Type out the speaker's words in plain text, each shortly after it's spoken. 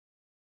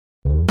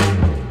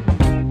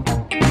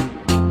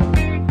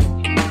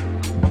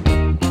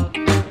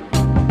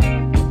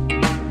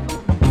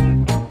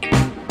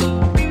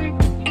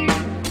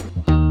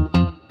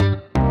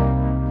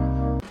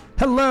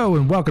Hello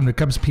and welcome to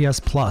Cubs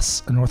PS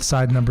Plus, a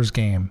Northside numbers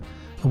game,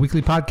 a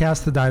weekly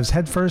podcast that dives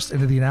headfirst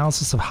into the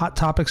analysis of hot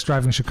topics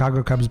driving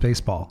Chicago Cubs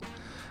baseball.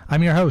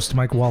 I'm your host,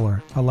 Mike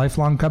Waller, a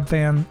lifelong Cub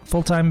fan,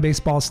 full-time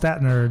baseball stat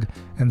nerd,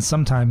 and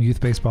sometime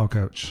youth baseball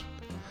coach.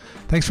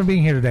 Thanks for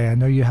being here today. I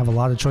know you have a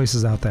lot of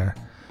choices out there.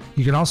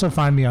 You can also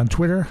find me on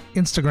Twitter,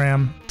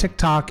 Instagram,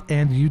 TikTok,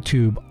 and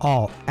YouTube,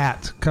 all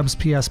at Cubs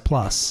PS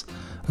Plus,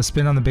 a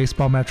spin on the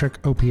baseball metric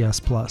OPS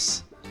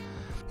Plus.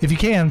 If you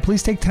can,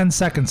 please take 10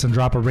 seconds and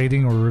drop a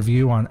rating or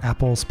review on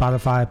Apple,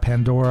 Spotify,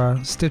 Pandora,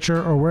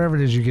 Stitcher, or wherever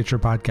it is you get your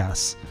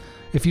podcasts.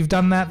 If you've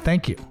done that,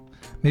 thank you.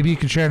 Maybe you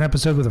could share an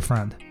episode with a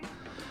friend.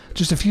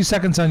 Just a few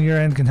seconds on your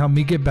end can help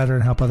me get better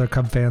and help other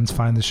Cub fans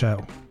find the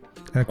show.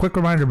 And a quick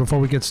reminder before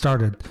we get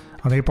started,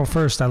 on April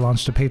 1st, I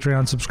launched a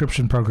Patreon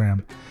subscription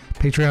program.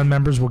 Patreon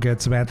members will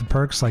get some added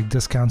perks like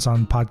discounts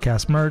on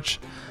podcast merch,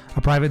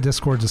 a private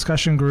Discord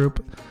discussion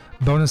group,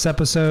 bonus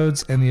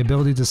episodes, and the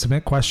ability to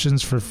submit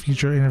questions for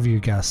future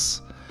interview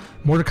guests.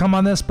 More to come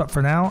on this, but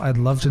for now, I'd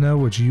love to know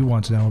what you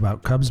want to know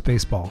about Cubs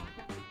baseball.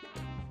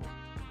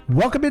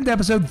 Welcome into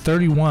episode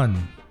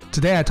 31.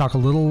 Today I talk a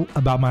little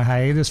about my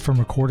hiatus from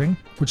recording,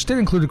 which did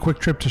include a quick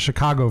trip to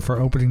Chicago for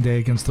opening day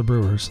against the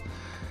Brewers.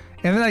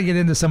 And then I get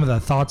into some of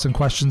the thoughts and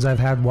questions I've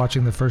had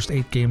watching the first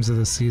 8 games of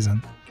this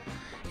season.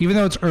 Even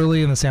though it's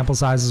early and the sample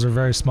sizes are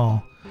very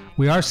small,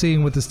 we are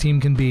seeing what this team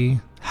can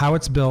be, how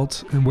it's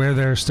built, and where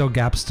there are still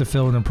gaps to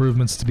fill and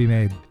improvements to be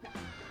made.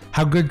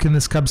 How good can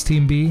this Cubs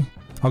team be?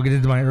 I'll get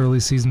into my early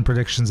season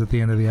predictions at the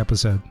end of the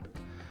episode.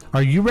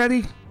 Are you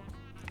ready?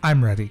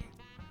 I'm ready.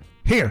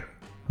 Here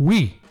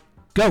we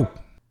go.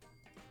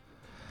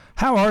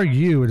 How are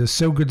you? It is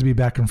so good to be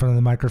back in front of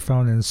the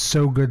microphone, and it's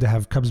so good to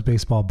have Cubs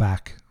baseball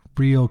back.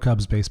 Real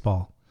Cubs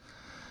baseball.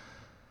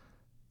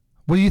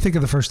 What do you think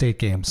of the first 8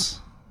 games?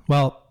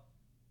 Well,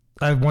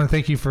 I want to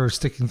thank you for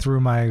sticking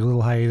through my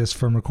little hiatus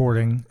from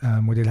recording.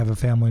 We did have a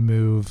family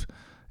move,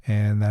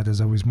 and that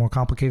is always more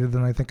complicated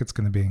than I think it's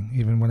going to be,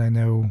 even when I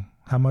know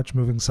how much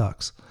moving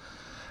sucks.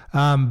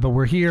 But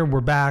we're here.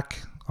 We're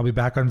back. I'll be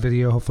back on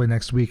video hopefully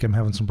next week. I'm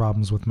having some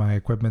problems with my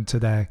equipment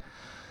today,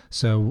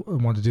 so I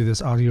want to do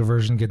this audio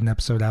version, get an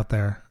episode out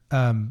there.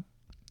 So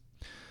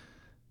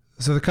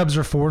the Cubs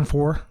are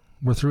 4-4.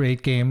 We're through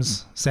 8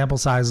 games. Sample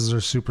sizes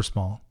are super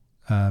small,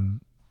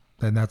 and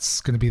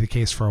that's going to be the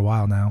case for a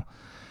while now.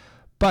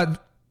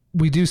 But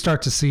we do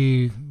start to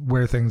see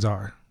where things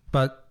are.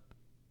 But,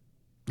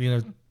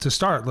 to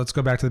start, let's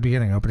go back to the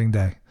beginning, opening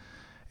day.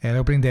 And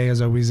opening day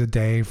is always a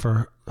day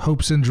for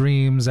hopes and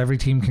dreams. Every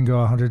team can go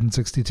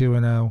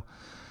 162-0.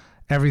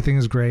 Everything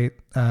is great.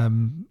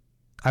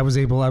 I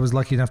was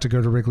lucky enough to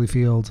go to Wrigley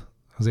Field.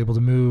 I was able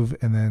to move,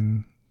 and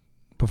then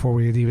before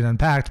we had even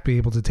unpacked, be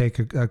able to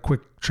take a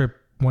quick trip,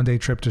 one-day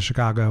trip to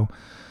Chicago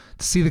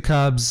to see the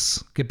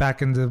Cubs, get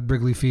back into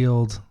Wrigley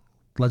Field,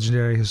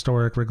 legendary,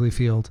 historic Wrigley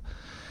Field.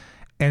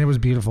 And it was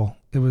beautiful.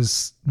 It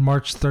was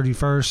March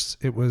 31st.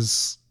 It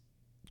was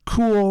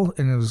cool,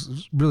 and it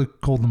was really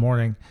cold in the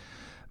morning.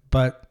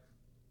 But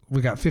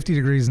we got 50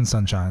 degrees and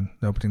sunshine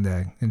opening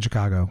day in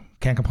Chicago.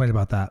 Can't complain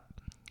about that.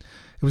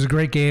 It was a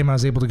great game. I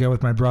was able to go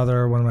with my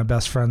brother, one of my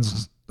best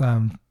friends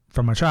from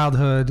my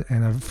childhood,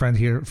 and a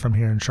friend from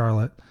here in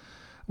Charlotte.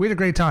 We had a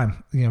great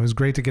time. It was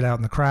great to get out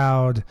in the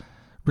crowd.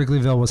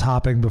 Wrigleyville was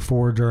hopping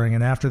before, during,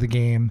 and after the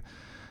game.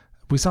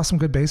 We saw some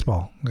good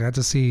baseball. We got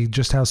to see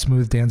just how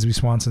smooth Dansby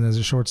Swanson is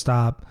at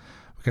shortstop.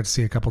 We got to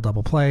see a couple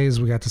double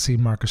plays. We got to see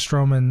Marcus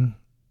Stroman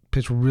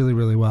pitch really,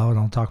 really well, and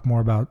I'll talk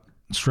more about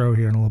Stro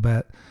here in a little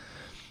bit.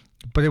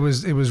 But it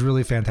was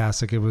really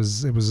fantastic. It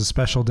was a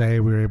special day.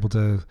 We were able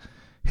to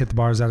hit the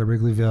bars out of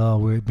Wrigleyville.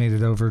 We made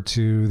it over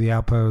to the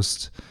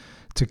Outpost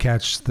to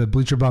catch the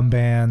Bleacher Bum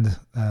Band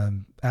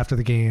after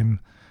the game.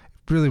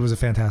 It really was a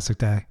fantastic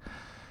day.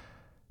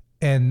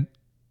 And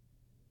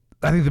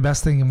I think the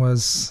best thing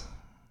was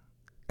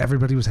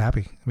everybody was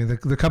happy. I mean,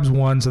 the Cubs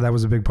won, so that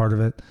was a big part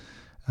of it.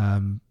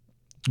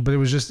 But it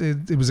was just,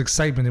 it was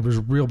excitement. It was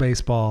real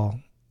baseball.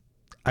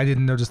 I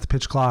didn't notice the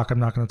pitch clock. I'm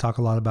not going to talk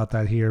a lot about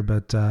that here,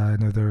 but I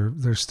know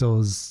there still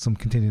is some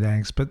continued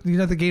angst. But,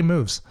 the game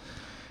moves.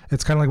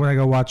 It's kind of like when I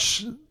go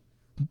watch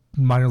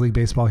minor league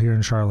baseball here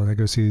in Charlotte. I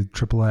go see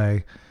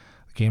AAA.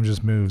 The game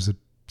just moves.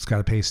 It's got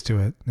a pace to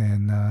it.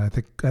 And I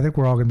think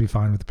we're all going to be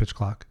fine with the pitch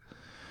clock.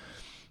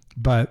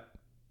 But,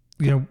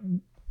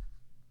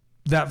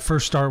 that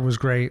first start was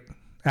great.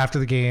 After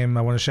the game,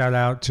 I want to shout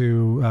out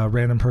to a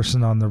random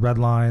person on the red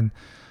line.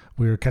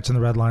 We were catching the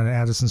red line at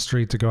Addison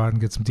Street to go out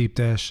and get some deep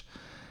dish.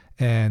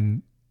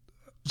 And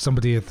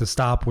somebody at the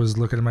stop was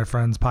looking at my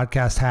friend's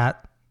podcast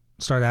hat,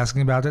 started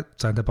asking about it,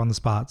 signed up on the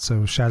spot.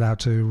 So shout out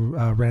to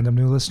a random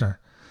new listener.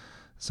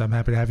 So I'm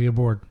happy to have you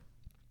aboard.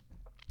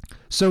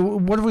 So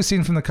what have we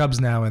seen from the Cubs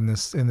now in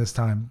this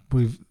time?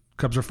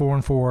 Cubs are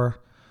 4-4.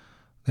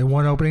 They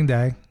won opening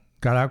day,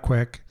 got out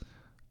quick.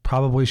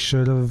 Probably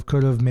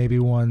could have maybe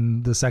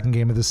won the second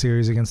game of the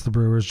series against the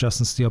Brewers.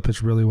 Justin Steele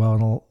pitched really well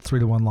in a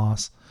 3-1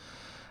 loss.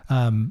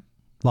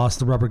 Lost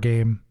the rubber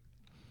game.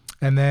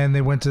 And then they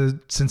went to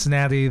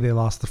Cincinnati. They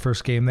lost the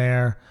first game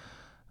there,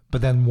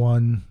 but then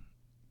won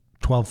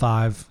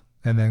 12-5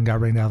 and then got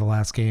rained out of the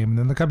last game. And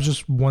then the Cubs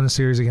just won a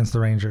series against the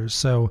Rangers.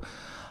 So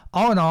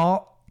all in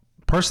all,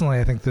 personally,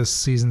 I think this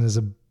season is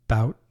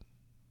about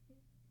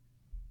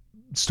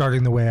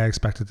starting the way I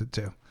expected it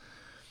to.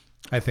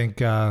 I think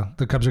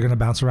the Cubs are going to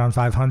bounce around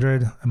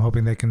 500. I'm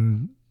hoping they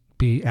can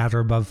be at or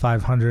above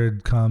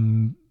 500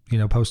 come,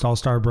 post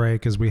All-Star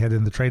break as we head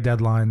in the trade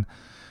deadline.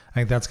 I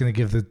think that's going to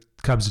give the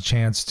Cubs a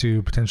chance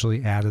to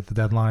potentially add at the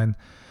deadline.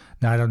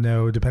 Now, I don't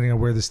know, depending on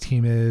where this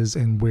team is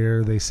and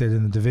where they sit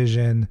in the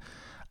division,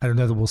 I don't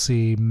know that we'll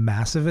see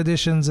massive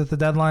additions at the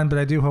deadline, but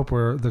I do hope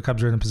the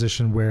Cubs are in a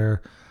position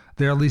where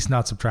they're at least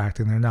not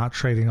subtracting. They're not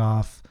trading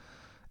off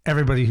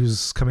everybody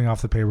who's coming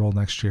off the payroll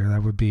next year.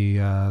 That would be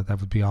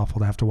awful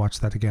to have to watch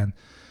that again.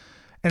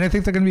 And I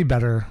think they're going to be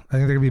better. I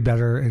think they're going to be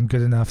better and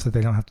good enough that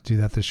they don't have to do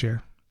that this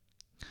year.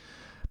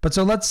 But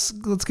so let's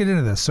get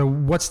into this. So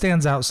what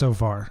stands out so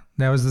far?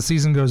 Now, as the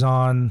season goes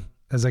on,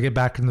 as I get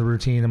back in the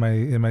routine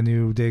in my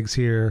new digs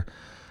here,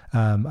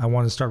 I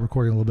want to start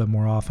recording a little bit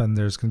more often.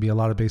 There's going to be a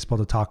lot of baseball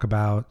to talk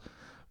about.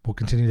 We'll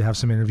continue to have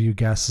some interview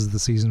guests as the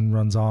season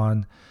runs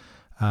on.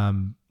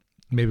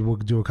 Maybe we'll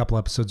do a couple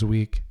episodes a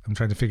week. I'm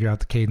trying to figure out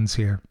the cadence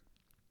here.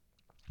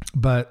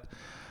 But,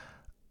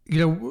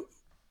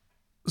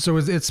 so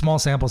it's small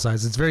sample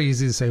size. It's very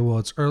easy to say, well,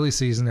 it's early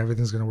season,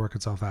 everything's going to work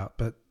itself out,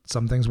 but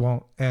some things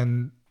won't.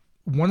 And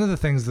one of the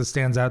things that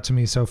stands out to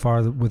me so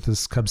far with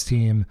this Cubs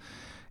team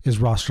is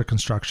roster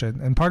construction.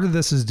 And part of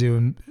this is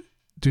due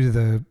to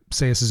the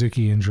Seiya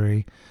Suzuki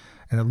injury.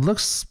 And it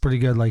looks pretty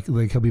good, like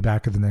he'll be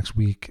back in the next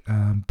week,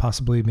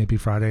 possibly maybe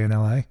Friday in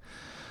LA.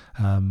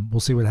 We'll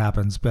see what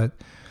happens. But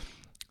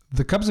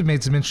the Cubs have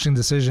made some interesting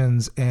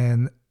decisions,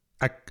 and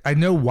I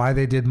know why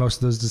they did most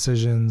of those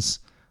decisions.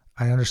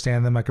 I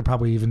understand them. I could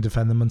probably even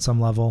defend them on some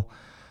level.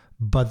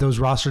 But those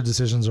roster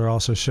decisions are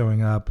also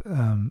showing up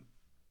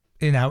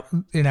in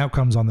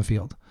outcomes on the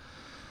field.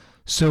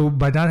 So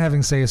by not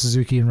having Seiya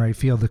Suzuki in right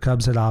field, the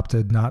Cubs had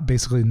opted not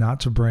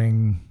to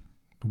bring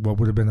what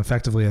would have been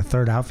effectively a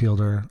third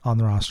outfielder on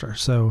the roster.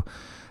 So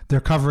they're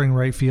covering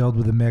right field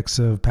with a mix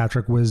of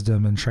Patrick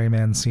Wisdom and Trey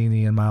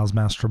Mancini and Miles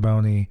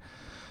Mastrobuoni.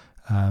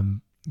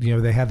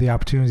 They had the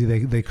opportunity.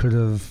 They could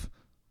have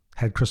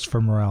had Christopher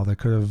Morel. They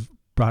could have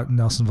brought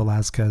Nelson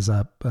Velasquez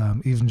up,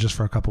 even just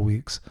for a couple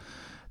weeks.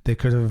 They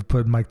could have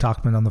put Mike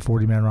Tauchman on the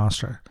 40-man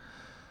roster.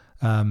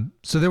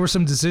 So there were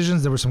some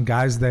decisions. There were some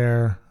guys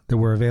there that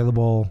were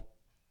available.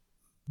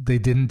 They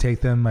didn't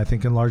take them, I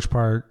think, in large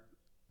part,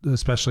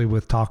 especially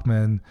with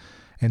Tauchman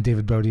and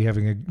David Bodie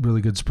having a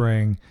really good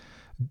spring,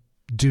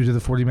 due to the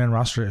 40-man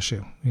roster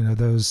issue.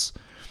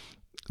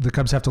 The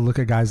Cubs have to look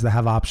at guys that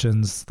have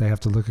options. They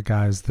have to look at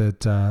guys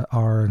that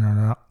are and are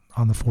not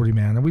on the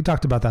 40-man. And we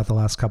talked about that the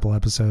last couple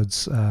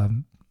episodes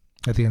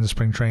at the end of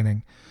spring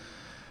training.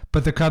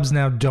 But the Cubs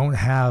now don't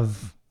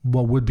have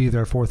what would be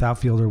their fourth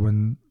outfielder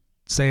when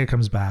Seiya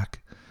comes back.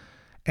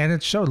 And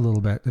it showed a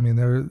little bit. I mean,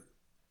 they're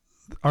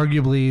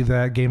arguably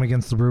that game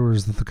against the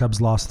Brewers that the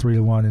Cubs lost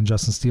 3-1 in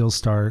Justin Steele's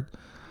start.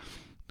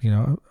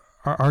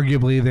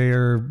 Arguably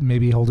they're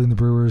maybe holding the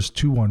Brewers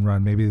 2-1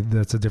 run. Maybe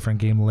that's a different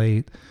game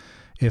late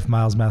if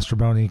Miles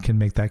Mastrobuoni can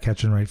make that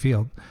catch in right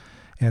field.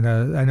 And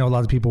I know a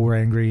lot of people were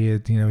angry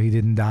at, he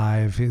didn't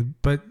dive,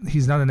 but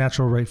he's not a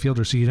natural right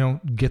fielder, so you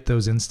don't get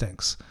those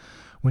instincts.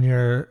 When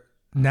you're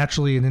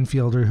naturally an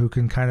infielder who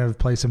can kind of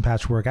play some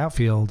patchwork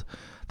outfield,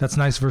 that's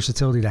nice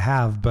versatility to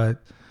have,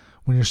 but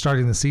when you're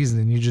starting the season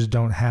and you just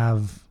don't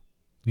have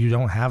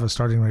a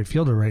starting right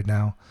fielder right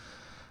now,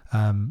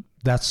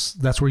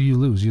 that's where you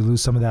lose. You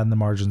lose some of that in the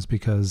margins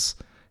because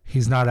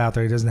he's not out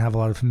there. He doesn't have a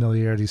lot of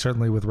familiarity,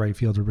 certainly with right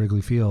field or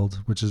Wrigley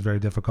Field, which is very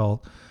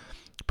difficult.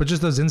 But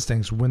just those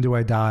instincts, when do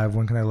I dive?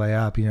 When can I lay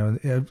up?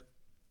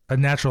 A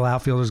natural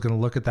outfielder is going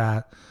to look at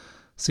that,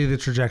 see the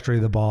trajectory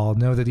of the ball,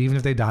 know that even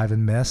if they dive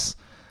and miss,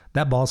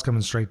 that ball's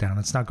coming straight down.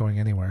 It's not going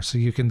anywhere. So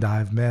you can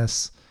dive,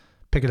 miss,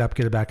 pick it up,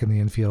 get it back in the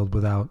infield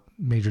without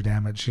major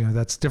damage.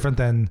 That's different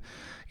than,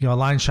 a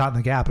line shot in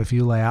the gap. If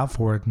you lay out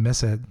for it,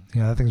 miss it,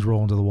 that thing's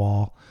rolling to the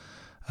wall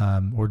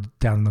or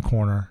down in the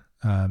corner.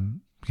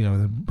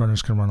 The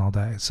runners can run all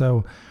day.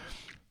 So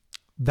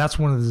that's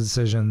one of the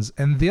decisions.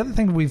 And the other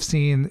thing we've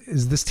seen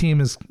is this team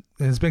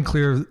it's been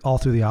clear all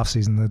through the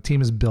offseason, the team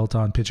is built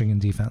on pitching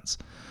and defense.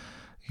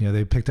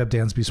 They picked up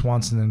Dansby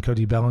Swanson and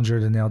Cody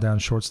Bellinger to nail down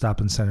shortstop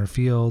and center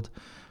field,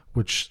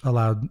 which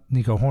allowed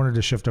Nico Horner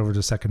to shift over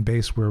to second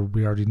base, where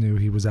we already knew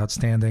he was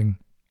outstanding.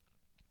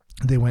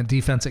 They went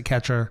defense at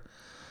catcher.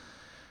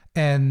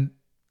 And,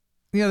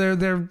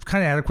 they're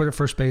kind of adequate at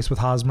first base with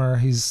Hosmer.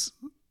 He's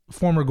a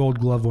former Gold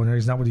Glove winner.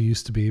 He's not what he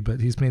used to be, but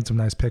he's made some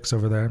nice picks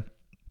over there.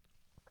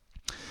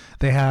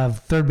 They have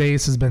third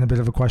base has been a bit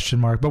of a question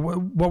mark. But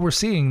what we're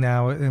seeing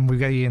now, and we've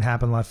got Ian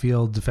Happ in left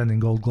field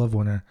defending Gold Glove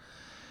winner,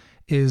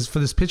 is for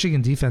this pitching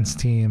and defense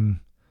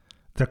team,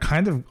 they're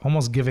kind of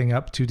almost giving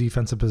up two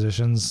defensive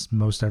positions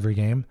most every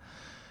game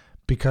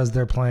because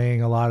they're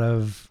playing a lot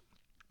of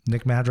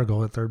Nick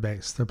Madrigal at third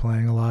base. They're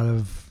playing a lot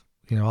of,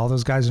 all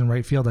those guys in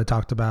right field I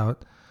talked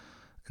about.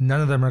 None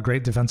of them are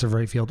great defensive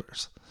right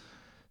fielders.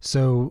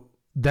 So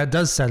that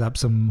does set up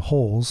some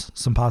holes,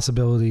 some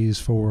possibilities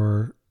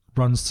for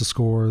runs to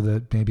score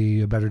that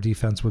maybe a better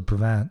defense would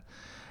prevent.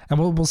 And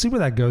we'll see where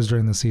that goes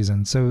during the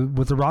season. So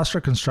with the roster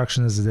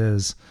construction as it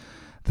is,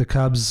 the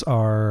Cubs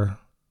are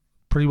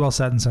pretty well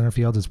set in center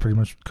field. It's pretty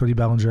much Cody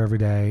Bellinger every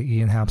day,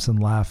 Ian Hampson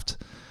left.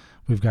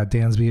 We've got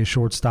Dansby at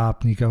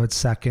shortstop, Nico at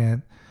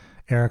second,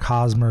 Eric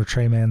Hosmer,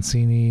 Trey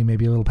Mancini,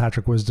 maybe a little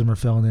Patrick Wisdom are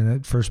filling in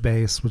at first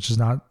base, which is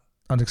not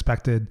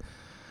unexpected.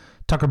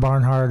 Tucker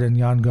Barnhart and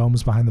Yan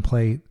Gomes behind the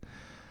plate.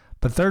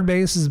 But third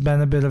base has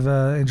been a bit of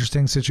an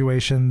interesting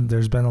situation.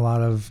 There's been a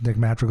lot of Nick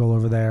Madrigal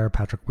over there.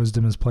 Patrick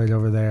Wisdom has played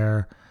over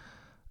there.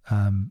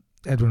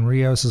 Edwin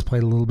Rios has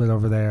played a little bit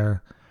over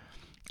there.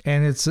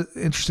 And it's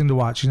interesting to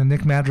watch.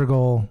 Nick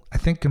Madrigal, I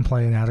think, can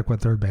play an adequate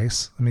third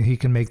base. I mean, he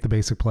can make the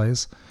basic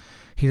plays.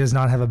 He does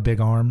not have a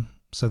big arm,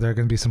 so there are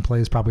going to be some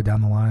plays probably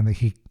down the line that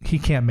he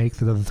can't make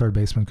that other third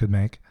baseman could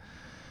make.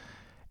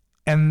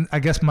 And I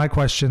guess my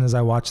question as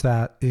I watch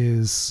that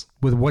is,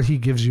 with what he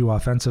gives you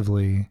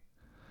offensively,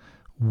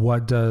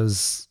 what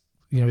does,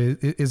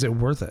 is it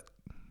worth it?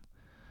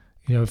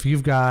 If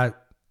you've got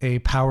a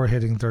power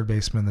hitting third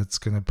baseman that's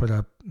going to put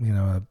up,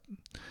 a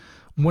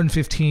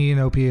 115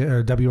 OP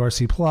or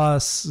WRC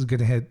plus, is going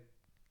to hit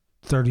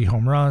 30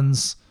 home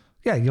runs,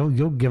 yeah,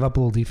 you'll give up a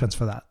little defense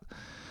for that.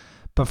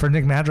 But for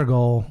Nick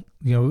Madrigal,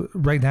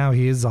 right now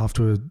he's off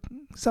to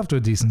a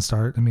decent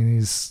start. I mean,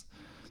 he's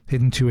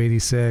hitting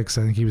 286.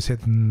 I think he was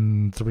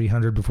hitting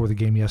 300 before the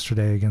game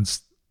yesterday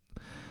against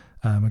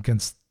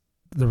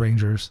the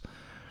Rangers.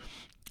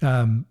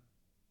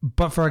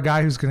 But for a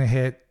guy who's going to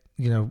hit,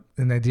 in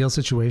an ideal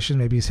situation,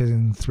 maybe he's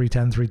hitting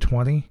 310,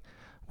 320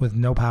 with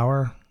no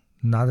power,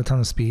 not a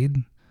ton of speed.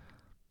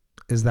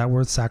 Is that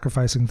worth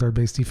sacrificing third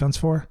base defense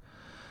for?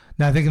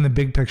 Now, I think in the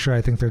big picture,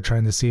 I think they're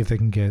trying to see if they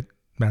can get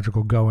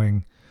Madrigal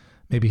going.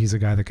 Maybe he's a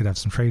guy that could have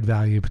some trade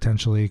value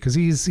potentially, because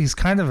he's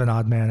kind of an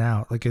odd man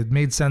out. Like, it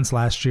made sense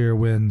last year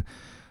when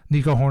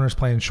Nico Horner's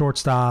playing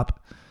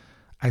shortstop.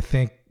 I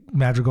think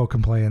Madrigal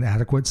can play an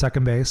adequate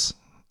second base.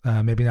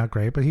 Maybe not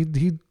great, but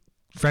he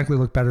frankly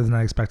looked better than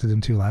I expected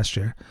him to last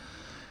year.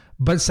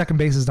 But second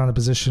base is not a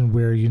position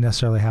where you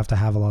necessarily have to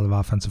have a lot of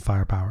offensive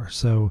firepower.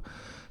 So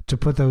to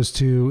put those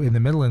two in the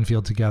middle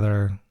infield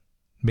together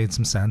made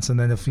some sense. And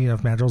then if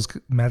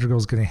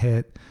Madrigal's going to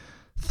hit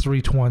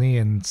 320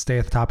 and stay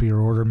at the top of your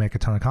order, make a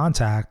ton of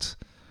contact,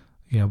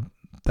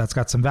 that's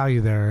got some value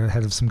there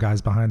ahead of some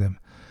guys behind him.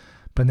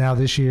 But now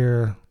this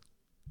year,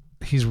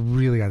 he's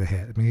really got to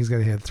hit. I mean, he's got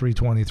to hit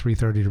 320,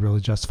 330 to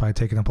really justify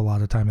taking up a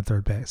lot of time at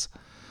third base.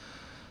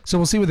 So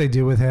we'll see what they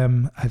do with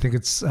him. I think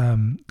it's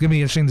going to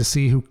be interesting to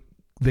see who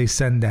they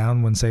send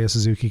down when Seiya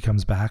Suzuki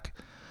comes back.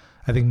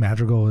 I think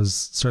Madrigal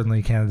is certainly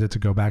a candidate to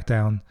go back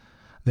down.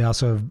 They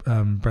also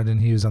have Brendan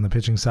Hughes on the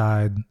pitching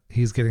side.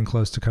 He's getting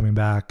close to coming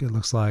back, it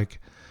looks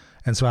like.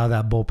 And so out of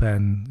that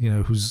bullpen,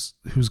 who's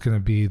going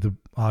to be the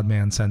odd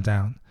man sent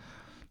down?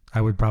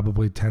 I would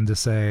probably tend to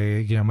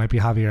say, it might be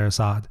Javier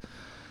Assad.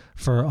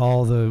 For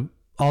all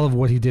of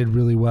what he did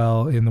really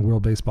well in the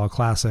World Baseball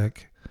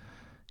Classic,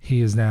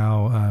 he is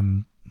now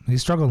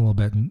he's struggling a little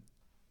bit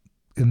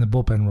in the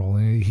bullpen role.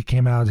 He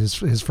came out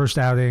his first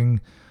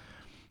outing.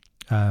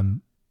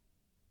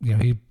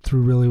 He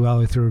threw really well.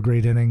 He threw a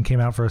great inning, came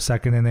out for a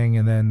second inning,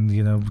 and then,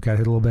 got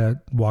hit a little bit,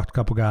 walked a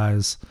couple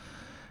guys.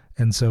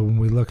 And so when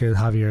we look at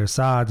Javier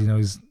Assad,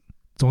 he's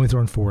only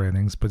thrown 4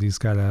 innings, but he's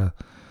got a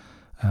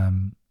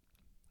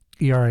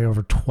ERA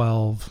over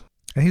 12.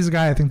 And he's a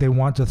guy I think they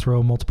want to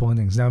throw multiple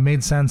innings. Now, it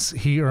made sense.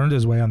 He earned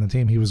his way on the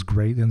team. He was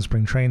great in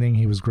spring training.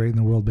 He was great in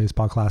the World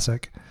Baseball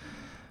Classic.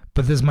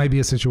 But this might be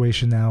a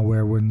situation now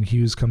where when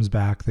Hughes comes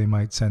back, they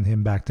might send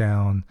him back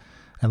down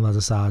and let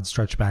Assad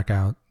stretch back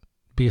out,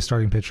 be a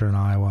starting pitcher in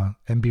Iowa,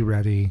 and be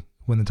ready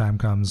when the time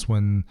comes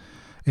when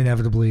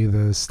inevitably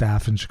the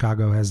staff in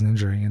Chicago has an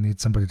injury and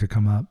needs somebody to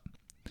come up.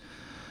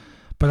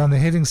 But on the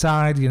hitting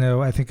side,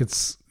 I think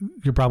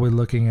you're probably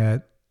looking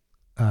at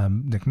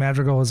Nick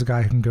Madrigal is a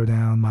guy who can go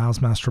down. Miles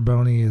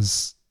Mastrobuoni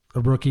is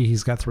a rookie.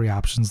 He's got 3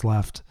 options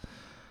left.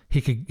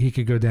 He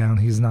could go down.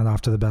 He's not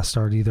off to the best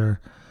start either.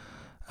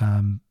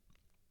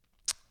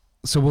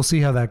 So we'll see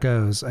how that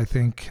goes. I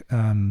think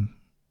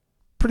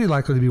pretty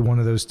likely to be one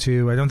of those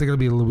two. I don't think it'll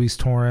be Luis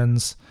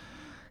Torrens.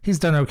 He's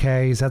done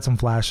okay. He's had some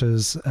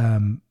flashes,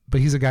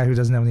 but he's a guy who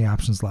doesn't have any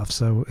options left.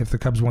 So if the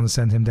Cubs want to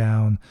send him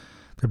down,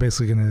 they're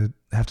basically going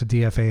to have to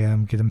DFA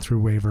him, get him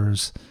through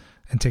waivers,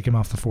 and take him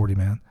off the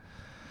 40-man.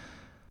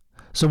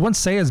 So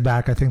once Seiya's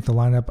back, I think the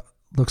lineup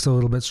looks a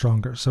little bit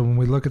stronger. So when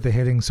we look at the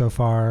hitting so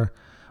far,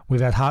 we've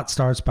had hot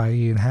starts by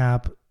Ian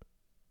Happ,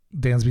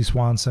 Dansby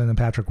Swanson, and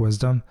Patrick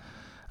Wisdom.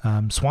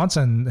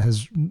 Swanson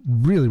has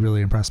really,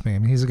 really impressed me. I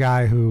mean, he's a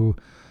guy who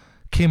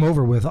came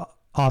over with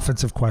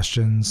offensive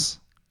questions,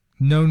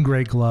 known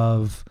great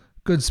glove,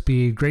 good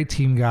speed, great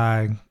team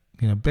guy,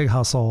 big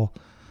hustle,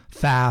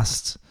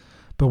 fast.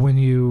 But when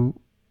you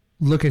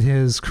look at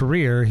his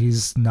career,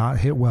 he's not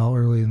hit well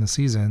early in the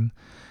season.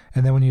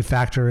 And then when you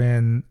factor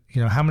in,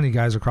 how many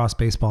guys across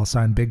baseball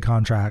sign big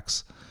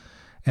contracts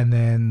and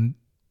then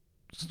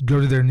go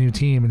to their new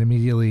team and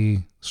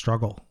immediately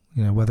struggle,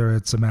 whether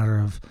it's a matter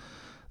of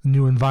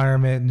new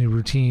environment, new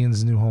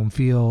routines, new home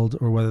field,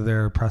 or whether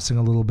they're pressing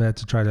a little bit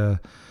to try to,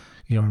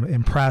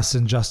 impress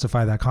and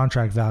justify that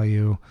contract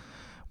value.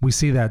 We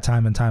see that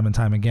time and time and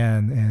time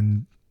again.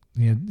 And,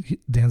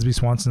 Dansby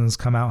Swanson has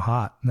come out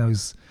hot. Now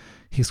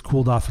he's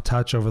cooled off a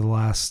touch over the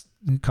last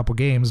couple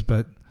games,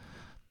 but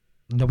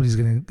nobody's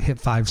going to hit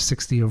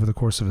 560 over the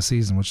course of a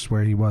season, which is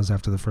where he was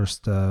after the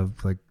first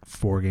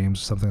 4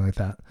 games or something like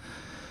that.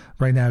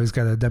 Right now he's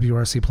got a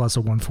WRC plus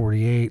of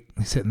 148.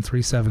 He's hitting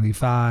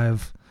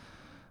 375.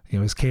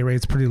 His K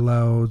rate's pretty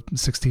low,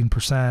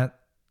 16%.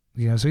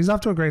 So he's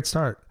off to a great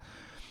start.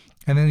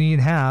 And then Ian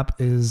Happ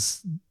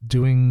is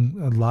doing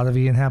a lot of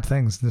Ian Happ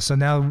things. So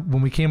now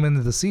when we came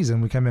into the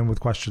season, we come in with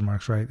question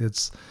marks, right?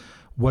 It's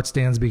what's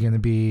Dansby going to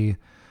be?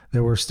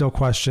 There were still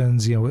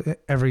questions,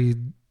 every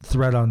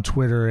thread on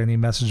Twitter, any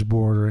message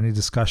board or any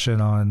discussion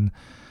on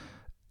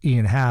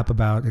Ian Happ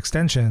about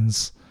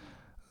extensions.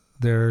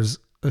 There's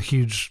a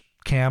huge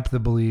camp that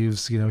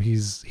believes,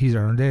 he's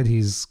earned it.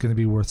 He's going to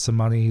be worth some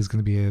money. He's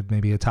going to be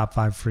maybe a top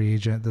 5 free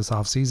agent this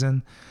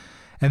offseason.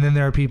 And then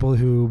there are people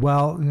who,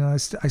 I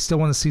still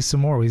want to see some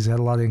more. He's had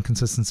a lot of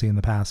inconsistency in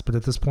the past. But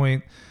at this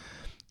point,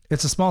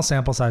 it's a small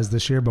sample size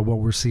this year, but what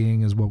we're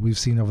seeing is what we've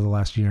seen over the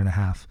last year and a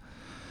half.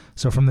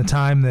 So from the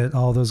time that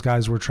all those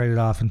guys were traded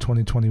off in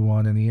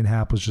 2021 and Ian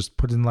Happ was just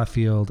put in left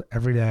field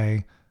every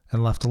day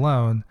and left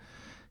alone,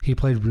 he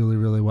played really,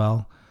 really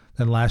well.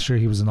 Then last year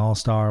he was an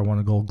all-star, won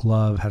a Gold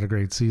Glove, had a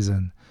great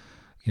season.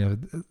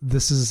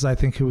 This is, I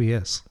think, who he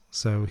is.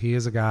 So he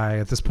is a guy,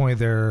 at this point,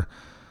 there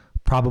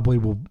probably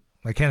will,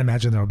 I can't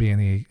imagine there will be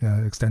any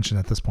extension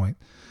at this point.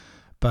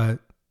 But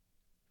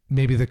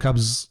maybe the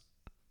Cubs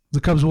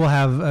will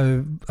have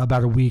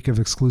about a week of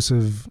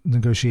exclusive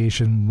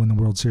negotiation when the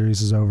World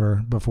Series is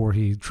over before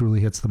he truly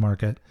hits the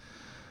market.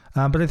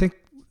 But I think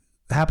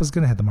Happ is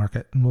going to hit the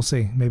market, and we'll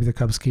see. Maybe the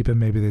Cubs keep him,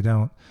 maybe they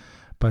don't.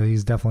 But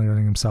he's definitely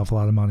earning himself a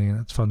lot of money, and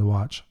it's fun to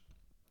watch.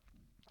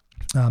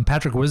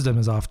 Patrick Wisdom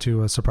is off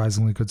to a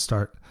surprisingly good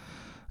start.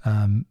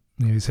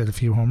 He's hit a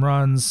few home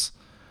runs.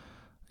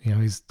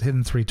 He's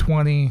hitting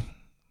 320.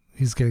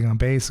 He's getting on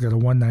base. He's got a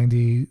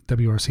 190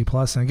 WRC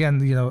plus. And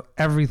again,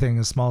 everything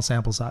is small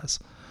sample size.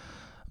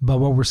 But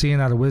what we're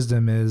seeing out of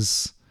Wisdom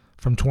is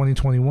from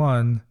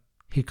 2021,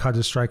 he cut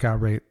his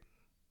strikeout rate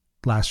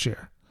last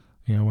year.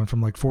 Went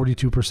from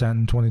 42%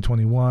 in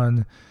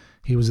 2021.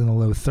 He was in the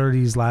low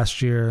 30s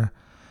last year.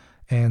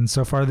 And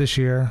so far this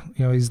year,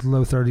 he's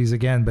low 30s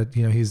again, but,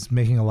 he's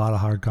making a lot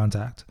of hard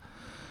contact.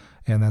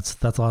 And that's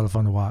a lot of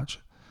fun to watch.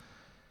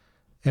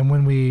 And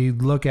when we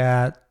look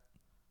at,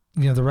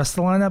 the rest of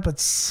the lineup,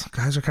 it's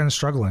guys are kind of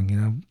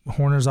struggling.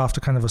 Horner's off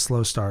to kind of a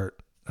slow start.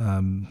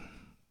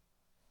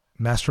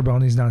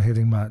 Mastroboni's not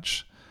hitting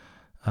much.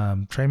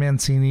 Trey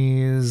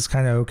Mancini is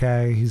kind of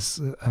okay.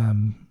 He's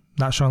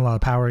not showing a lot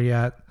of power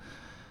yet.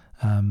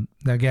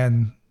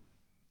 Again,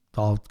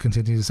 I'll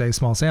continue to say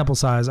small sample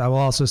size. I will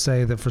also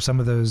say that for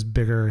some of those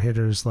bigger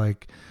hitters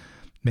like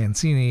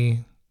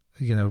Mancini,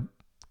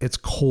 it's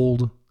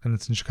cold and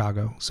it's in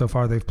Chicago. So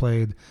far they've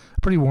played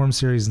a pretty warm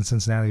series in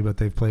Cincinnati, but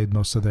they've played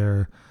most of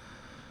their,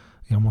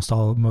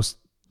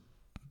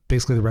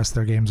 basically the rest of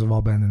their games have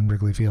all been in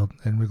Wrigley Field.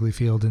 And Wrigley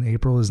Field in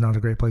April is not a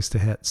great place to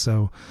hit.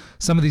 So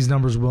some of these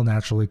numbers will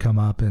naturally come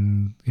up,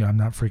 and I'm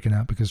not freaking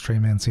out because Trey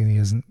Mancini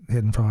isn't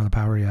hitting for a lot of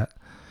power yet.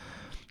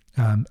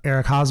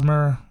 Eric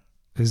Hosmer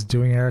is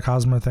doing Eric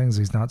Hosmer things.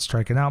 He's not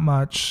striking out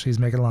much. He's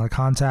making a lot of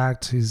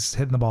contact. He's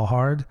hitting the ball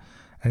hard,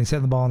 and he's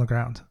hitting the ball on the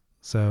ground.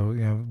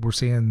 So, we're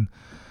seeing,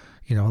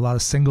 a lot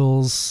of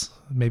singles,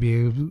 maybe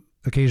an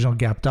occasional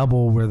gap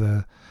double where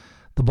the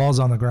ball's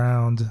on the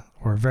ground,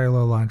 or a very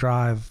low line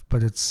drive,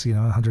 but it's,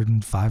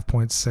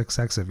 105.6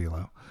 exit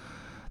velo.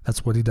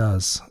 That's what he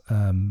does.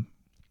 And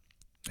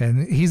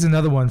he's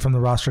another one from the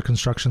roster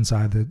construction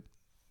side that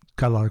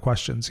got a lot of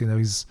questions.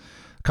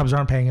 Cubs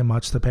aren't paying him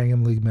much. They're paying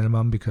him league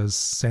minimum because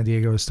San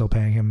Diego is still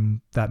paying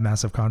him that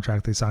massive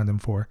contract they signed him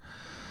for.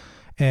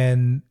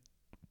 And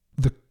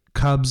the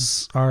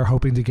Cubs are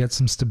hoping to get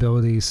some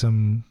stability,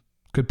 some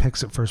good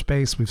picks at first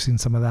base. We've seen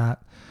some of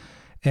that.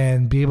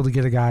 And be able to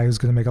get a guy who's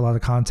going to make a lot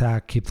of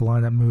contact, keep the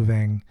lineup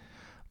moving.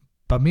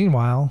 But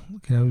meanwhile,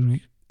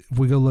 if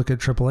we go look at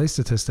AAA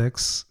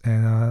statistics,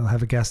 and I'll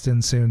have a guest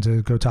in soon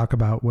to go talk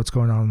about what's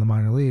going on in the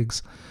minor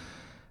leagues.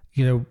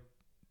 Matt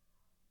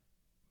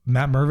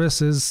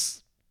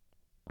Mervis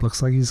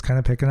looks like he's kind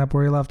of picking up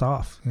where he left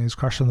off. He's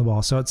crushing the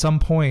ball. So at some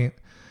point,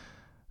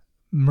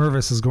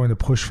 Mervis is going to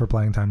push for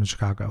playing time in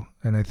Chicago.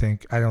 And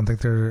I don't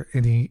think there are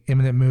any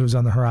imminent moves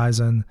on the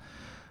horizon.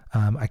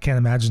 I can't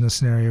imagine a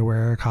scenario where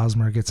Eric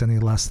Hosmer gets any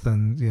less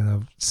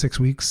than 6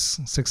 weeks,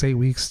 8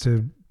 weeks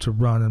to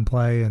run and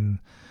play and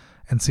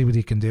see what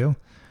he can do.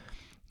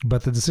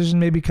 But the decision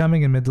may be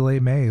coming in mid to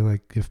late May.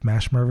 Like, if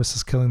Mash Mervis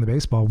is killing the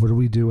baseball, what do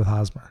we do with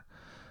Hosmer?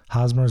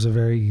 Hosmer is a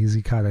very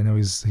easy cut. I know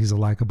he's a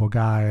likable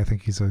guy. I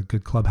think he's a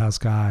good clubhouse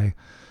guy.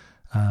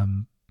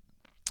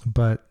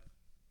 But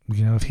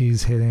if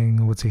he's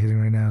hitting, what's he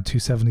hitting right now?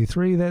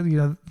 273.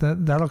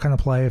 That'll kind of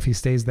play if he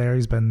stays there.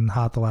 He's been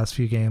hot the last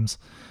few games.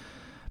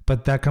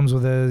 But that comes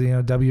with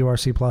a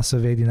WRC plus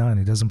of 89.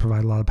 He doesn't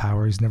provide a lot of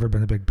power. He's never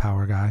been a big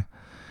power guy.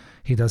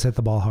 He does hit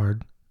the ball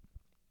hard.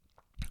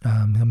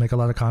 He'll make a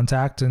lot of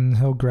contact, and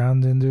he'll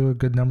ground into a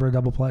good number of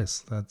double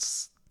plays.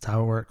 That's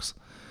how it works.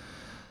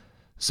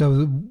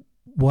 So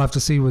we'll have to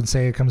see when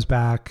Seiya comes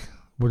back.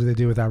 What do they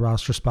do with that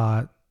roster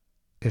spot?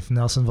 If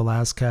Nelson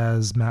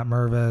Velasquez, Matt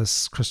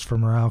Mervis, Christopher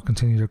Morel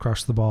continue to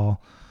crush the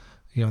ball,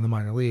 in the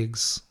minor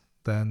leagues,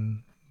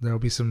 then there will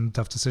be some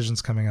tough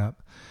decisions coming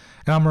up.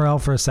 And on Morel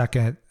for a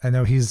second, I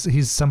know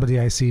he's somebody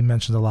I see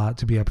mentioned a lot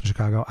to be up in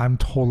Chicago. I'm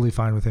totally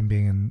fine with him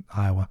being in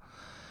Iowa.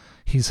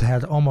 He's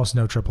had almost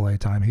no AAA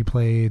time. He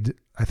played,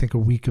 I think, a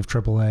week of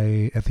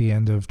AAA at the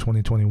end of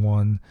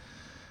 2021,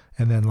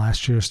 and then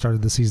last year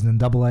started the season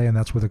in AA, and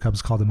that's where the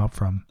Cubs called him up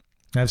from.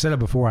 And I've said it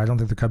before, I don't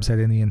think the Cubs had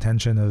any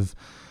intention of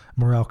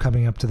Morel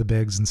coming up to the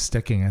bigs and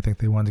sticking. I think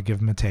they wanted to give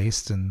him a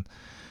taste and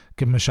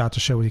give him a shot to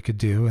show what he could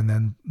do, and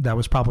then that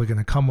was probably going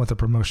to come with a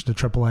promotion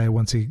to AAA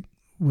once he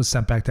was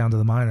sent back down to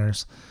the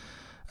minors.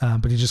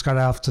 But he just got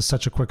off to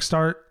such a quick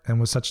start and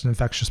was such an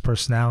infectious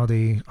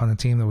personality on a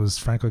team that was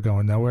frankly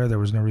going nowhere. There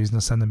was no reason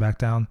to send him back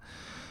down.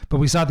 But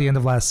we saw at the end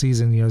of last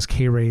season, his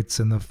K rates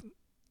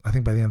I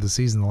think by the end of the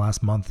season, the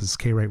last month, his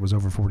K rate was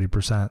over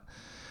 40%.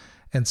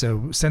 And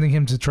so sending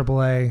him to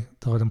AAA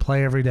to let him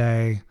play every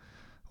day,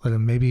 let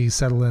him maybe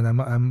settle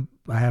in.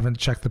 I haven't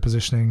checked the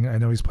positioning. I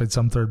know he's played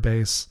some third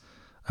base.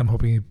 I'm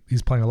hoping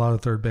he's playing a lot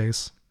of third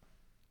base.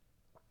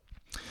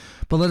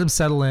 But let him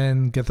settle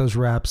in, get those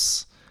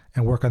reps,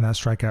 and work on that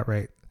strikeout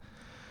rate.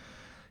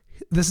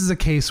 This is a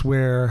case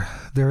where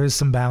there is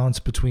some balance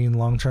between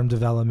long-term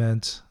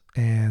development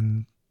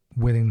and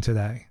winning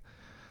today.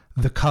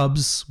 The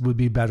Cubs would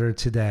be better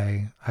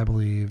today, I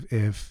believe,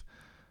 if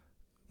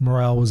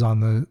Morel was on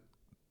the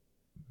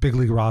big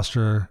league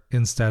roster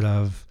instead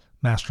of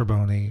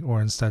Mastroboni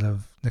or instead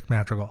of Nick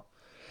Madrigal.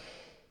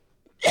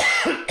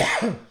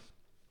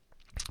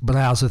 But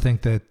I also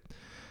think that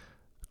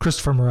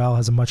Christopher Morel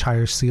has a much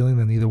higher ceiling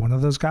than either one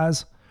of those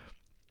guys.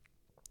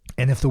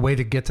 And if the way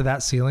to get to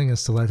that ceiling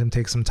is to let him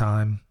take some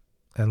time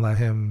and let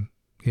him,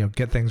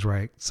 get things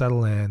right,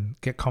 settle in,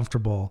 get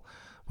comfortable.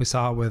 We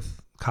saw it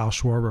with Kyle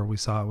Schwarber. We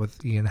saw it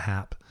with Ian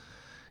Happ.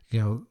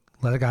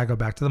 Let a guy go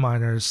back to the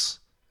minors,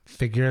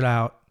 figure it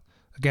out.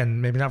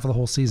 Again, maybe not for the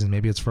whole season.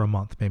 Maybe it's for a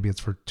month. Maybe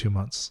it's for 2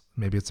 months.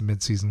 Maybe it's a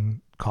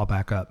midseason call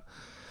back up.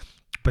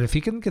 But if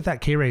he can get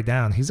that K rate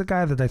down, he's a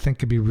guy that I think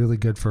could be really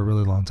good for a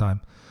really long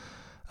time.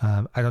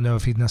 I don't know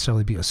if he'd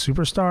necessarily be a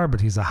superstar,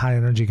 but he's a high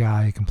energy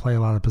guy. He can play a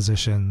lot of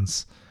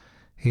positions.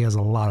 He has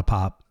a lot of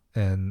pop.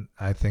 And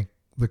I think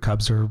the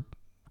Cubs are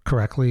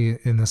correctly,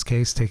 in this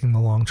case, taking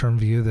the long-term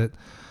view that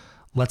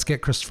let's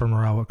get Christopher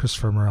Morel what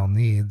Christopher Morel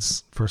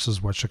needs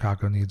versus what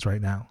Chicago needs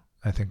right now.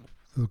 I think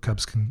the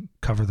Cubs can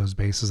cover those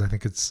bases. I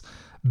think it's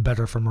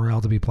better for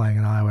Morel to be playing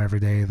in Iowa every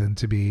day than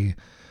to be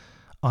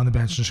on the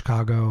bench in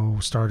Chicago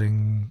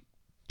starting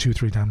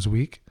 2-3 times a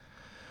week.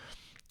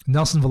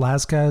 Nelson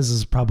Velasquez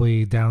is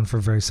probably down for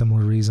very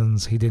similar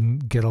reasons. He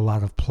didn't get a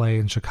lot of play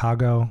in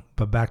Chicago,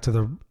 but back to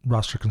the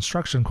roster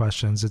construction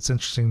questions, it's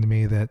interesting to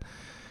me that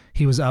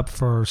he was up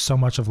for so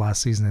much of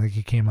last season. I think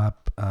he came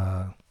up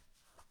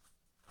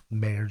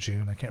May or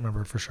June. I can't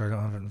remember for sure. I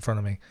don't have it in front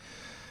of me.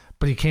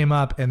 But he came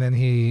up and then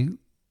he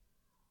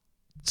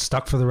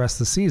stuck for the rest of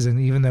the season,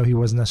 even though he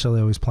wasn't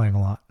necessarily always playing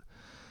a lot.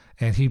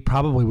 And he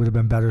probably would have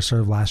been better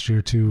served last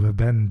year to have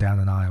been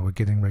down in Iowa,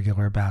 getting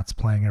regular bats,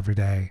 playing every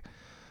day,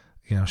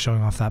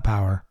 showing off that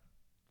power.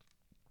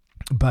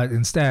 But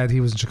instead, he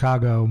was in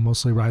Chicago,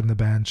 mostly riding the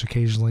bench,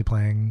 occasionally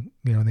playing,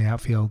 in the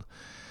outfield.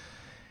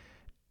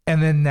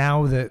 And then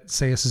now that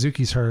Seiya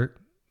Suzuki's hurt,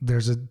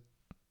 there's an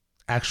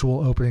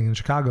actual opening in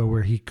Chicago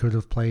where he could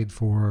have played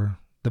for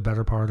the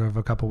better part of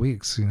a couple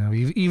weeks.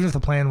 Even if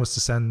the plan was to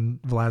send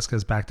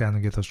Velasquez back down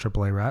and get those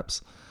AAA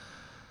reps,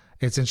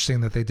 it's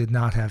interesting that they did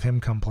not have him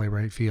come play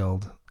right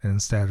field and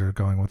instead are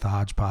going with the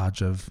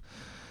hodgepodge of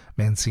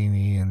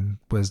Mancini and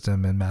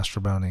Wisdom and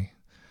Mastroboni.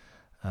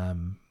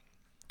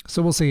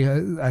 So we'll see.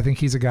 I think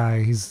he's a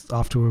guy, he's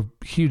off to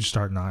a huge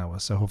start in Iowa,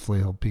 so hopefully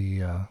he'll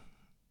be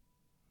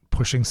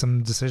pushing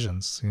some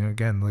decisions.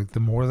 Again, like the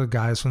more the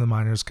guys from the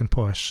minors can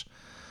push,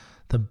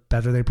 the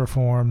better they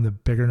perform, the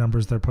bigger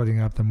numbers they're putting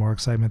up, the more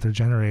excitement they're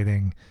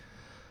generating.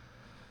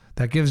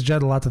 That gives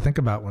Jed a lot to think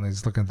about when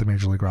he's looking at the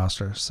major league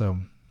roster. So,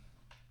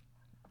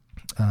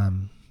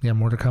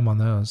 more to come on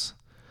those.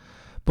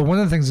 But one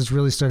of the things that's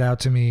really stood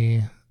out to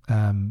me,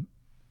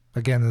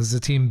 again, is a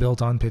team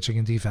built on pitching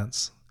and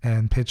defense.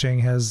 And pitching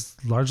has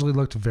largely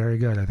looked very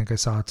good. I think I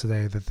saw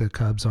today that the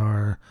Cubs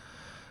are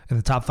in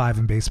the top 5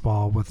 in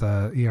baseball with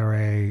a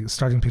ERA,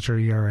 starting pitcher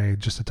ERA,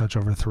 just a touch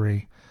over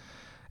 3.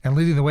 And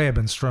leading the way have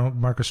been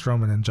Marcus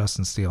Stroman and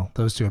Stro Steele.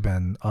 Those two have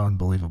been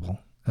unbelievable.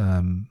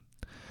 I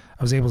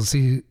was able to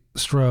see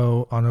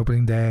Stro on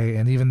opening day,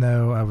 and even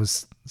though I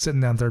was sitting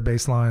down third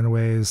baseline a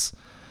ways,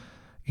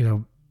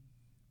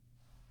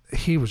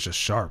 he was just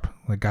sharp.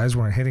 Like, guys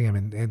weren't hitting him.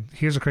 And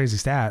here's a crazy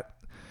stat.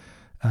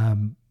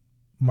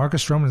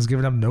 Marcus Stroman has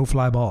given up no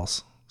fly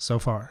balls so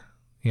far.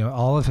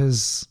 All of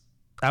his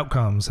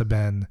outcomes have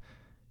been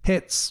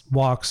hits,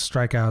 walks,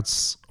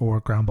 strikeouts, or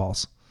ground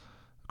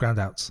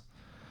outs.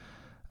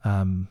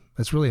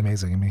 It's really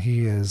amazing. I mean,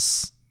 he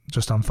is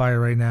just on fire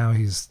right now.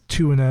 He's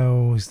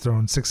 2-0. He's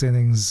thrown 6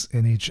 innings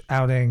in each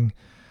outing.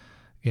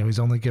 He's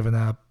only given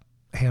up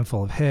a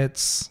handful of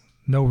hits,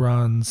 no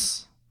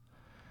runs.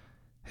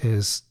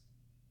 His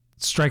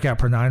strikeout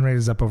per 9 rate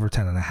is up over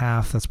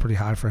 10.5. That's pretty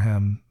high for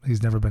him.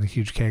 He's never been a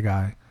huge K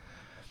guy.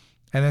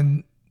 And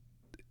then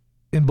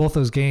in both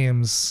those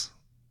games,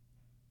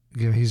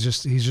 he's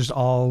just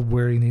all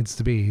where he needs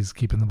to be. He's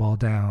keeping the ball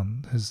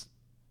down. His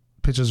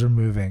pitches are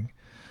moving.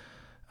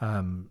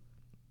 And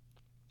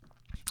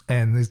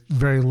it's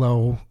very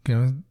low,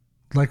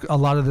 like a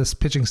lot of this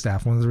pitching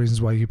staff. One of the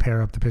reasons why you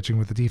pair up the pitching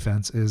with the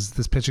defense is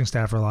this pitching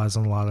staff relies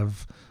on a lot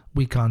of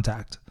weak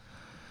contact.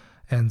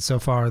 And so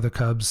far the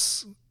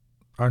Cubs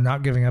are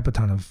not giving up a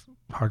ton of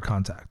hard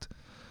contact.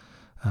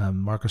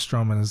 Marcus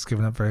Stroman has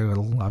given up very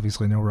little,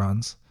 obviously no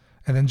runs.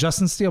 And then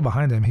Justin Steele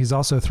behind him, he's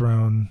also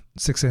thrown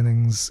 6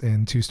 innings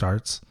in 2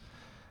 starts,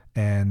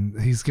 and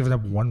he's given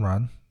up 1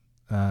 run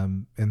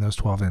in those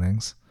 12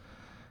 innings.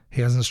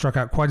 He hasn't struck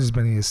out quite as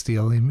many as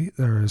Steele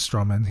or as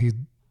Stroman.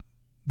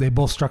 They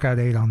both struck out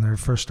 8 on their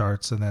first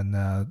starts, and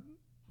then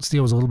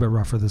Steele was a little bit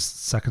rougher this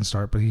second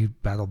start, but he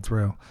battled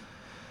through.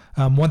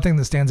 One thing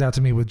that stands out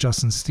to me with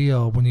Justin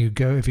Steele,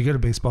 if you go to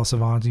Baseball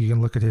Savant, you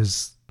can look at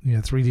his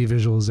 3D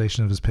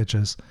visualization of his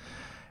pitches.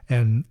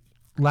 And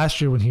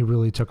last year when he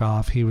really took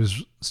off, he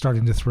was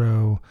starting to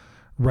throw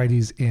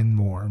righties in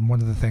more. And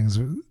one of the things,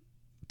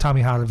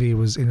 Tommy Hotovy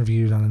was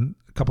interviewed on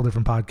a couple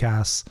different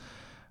podcasts.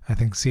 I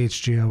think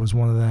CHGO was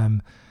one of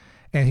them.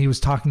 And he was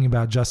talking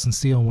about Justin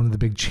Steele. One of the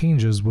big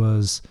changes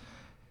was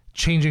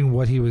changing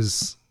what he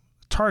was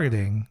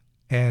targeting.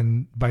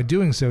 And by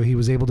doing so, he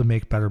was able to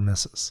make better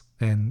misses.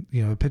 And,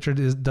 a pitcher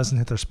doesn't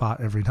hit their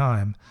spot every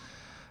time.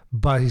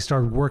 But he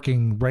started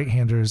working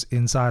right-handers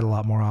inside a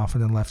lot more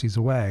often and lefties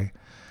away.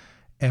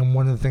 And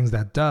one of the things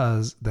that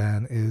does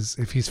then is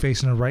if he's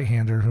facing a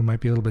right-hander who might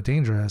be a little bit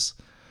dangerous,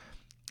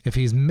 if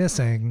he's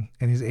missing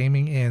and he's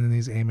aiming in and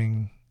he's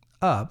aiming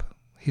up,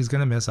 he's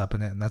going to miss up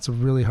and in. That's a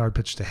really hard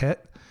pitch to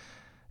hit.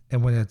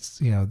 And when it's,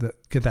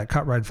 get that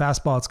cut right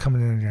fastball, it's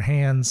coming in your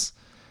hands.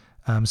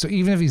 So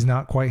even if he's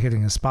not quite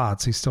hitting his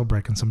spots, he's still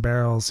breaking some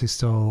barrels. He's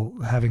still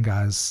having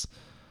guys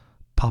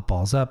pop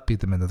balls up, beat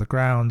them into the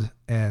ground.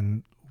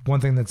 And one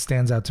thing that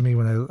stands out to me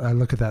when I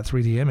look at that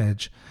 3D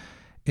image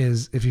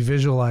is if you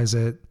visualize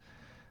it,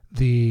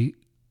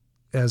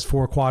 as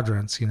 4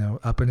 quadrants,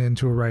 up and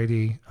into a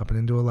righty, up and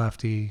into a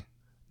lefty,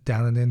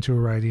 down and into a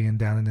righty, and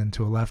down and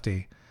into a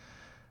lefty.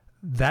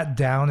 That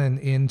down and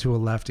into a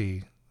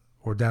lefty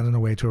or down and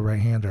away to a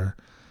right-hander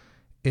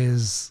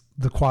is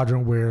the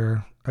quadrant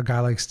where a guy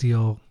like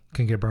Steele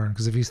can get burned.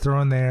 Because if he's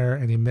throwing there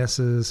and he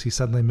misses, he's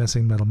suddenly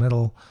missing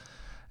middle,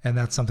 and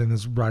that's something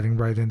that's riding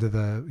right into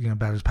the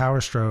batter's power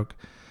stroke.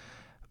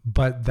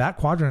 But that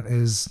quadrant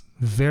is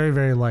very,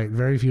 very light.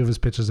 Very few of his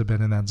pitches have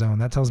been in that zone.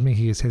 That tells me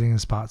he is hitting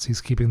his spots. He's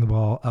keeping the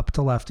ball up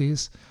to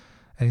lefties,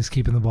 and he's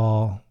keeping the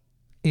ball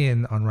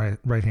in on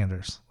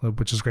right-handers,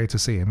 which is great to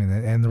see. I mean,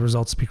 and the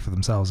results speak for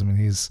themselves. I mean,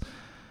 he's,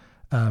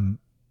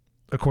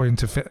 according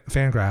to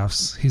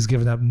Fangraphs, he's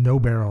given up no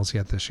barrels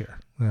yet this year.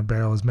 A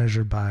barrel is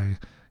measured by,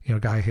 a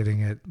guy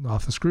hitting it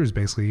off the screws.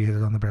 Basically, you hit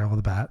it on the barrel of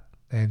the bat,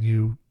 and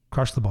you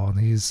crush the ball. And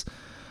he's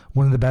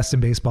one of the best in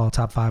baseball,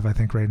 top 5, I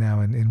think, right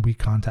now in weak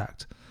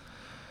contact.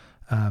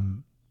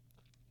 And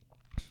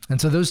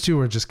so those two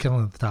are just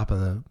killing at the top of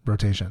the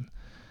rotation.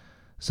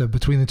 So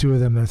between the two of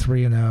them, they're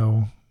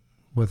 3-0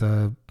 with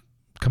a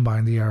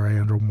combined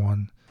ERA under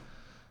 1.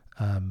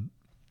 And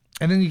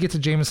then you get to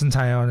Jameson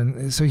Taillon,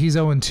 and so he's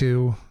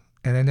 0-2.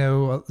 And I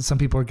know some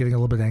people are getting a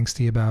little bit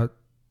angsty about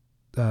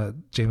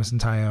Jameson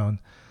Taillon.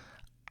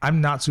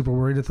 I'm not super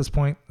worried at this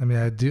point. I mean,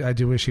 I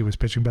do wish he was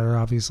pitching better,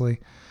 obviously.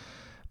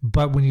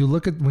 But when you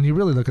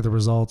really look at the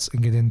results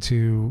and get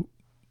into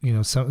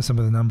some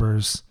of the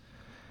numbers,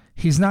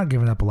 he's not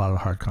giving up a lot of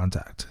hard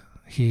contact.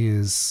 He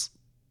is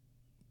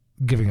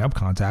giving up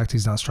contact.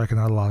 He's not striking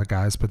out a lot of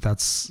guys, but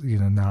that's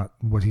not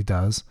what he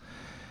does.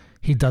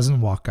 He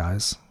doesn't walk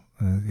guys.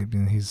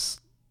 He's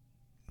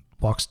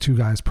walks 2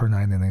 guys per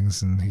 9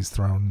 innings, and he's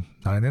thrown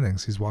 9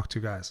 innings. He's walked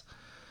 2 guys.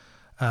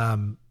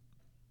 And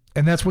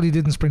that's what he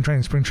did in spring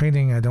training. Spring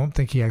training, I don't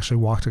think he actually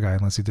walked a guy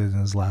unless he did in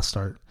his last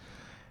start.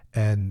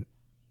 And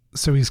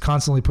so he's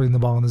constantly putting the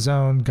ball in the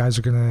zone. Guys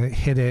are going to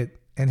hit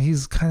it, and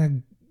he's kind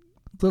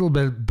of a little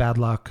bit bad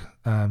luck.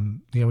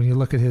 When you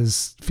look at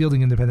his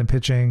fielding independent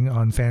pitching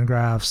on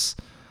Fangraphs,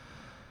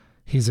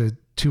 he's a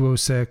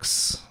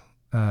 206.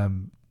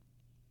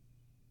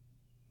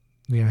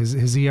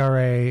 His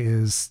ERA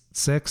is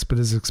 6, but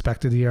his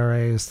expected ERA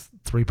is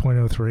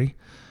 3.03.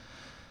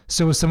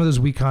 So with some of those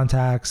weak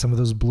contacts, some of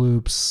those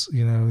bloops,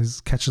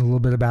 he's catching a little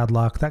bit of bad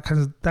luck. That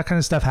kind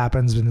of stuff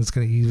happens, and it's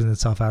going to even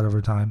itself out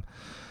over time.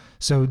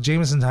 So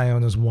Jameson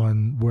Taillon is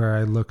one where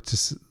I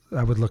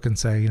would look and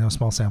say,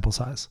 small sample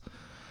size.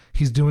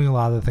 He's doing a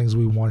lot of the things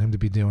we want him to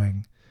be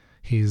doing.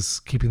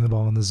 He's keeping the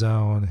ball in the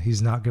zone.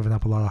 He's not giving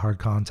up a lot of hard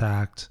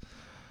contact,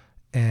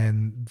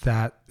 and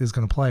that is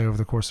going to play over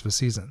the course of a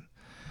season.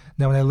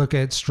 Now, when I look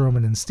at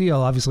Stroman and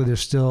Steele, obviously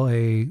there's still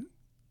a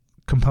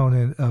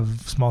component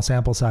of small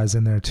sample size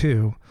in there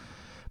too.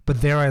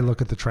 But there I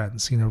look at the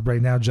trends.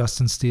 Right now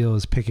Justin Steele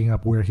is picking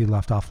up where he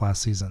left off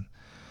last season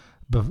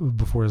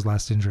before his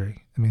last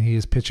injury. I mean, he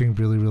is pitching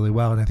really, really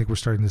well, and I think we're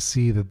starting to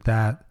see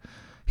that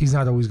he's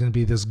not always going to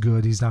be this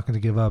good. He's not going to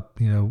give up,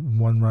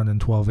 1 run in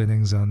 12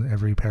 innings on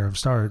every pair of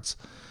starts.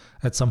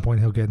 At some point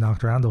he'll get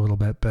knocked around a little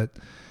bit, but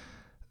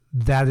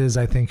that is,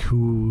 I think,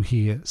 who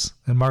he is.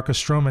 And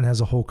Marcus Stroman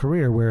has a whole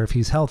career where if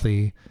he's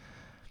healthy,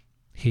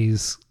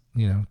 he's,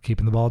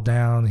 keeping the ball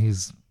down,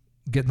 he's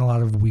getting a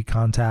lot of weak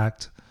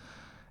contact,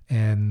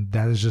 and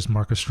that is just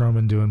Marcus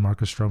Stroman doing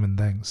Marcus Stroman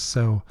things.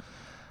 So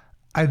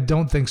I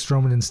don't think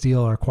Stroman and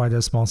Steele are quite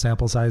as small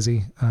sample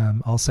sizey.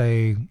 I'll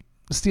say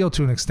Steele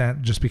to an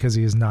extent, just because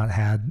he has not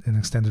had an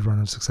extended run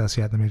of success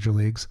yet in the major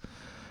leagues.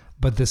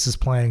 But this is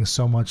playing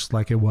so much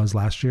like it was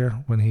last year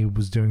when he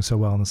was doing so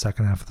well in the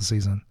second half of the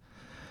season.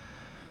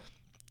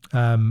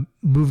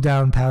 Move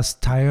down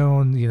past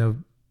Tyone,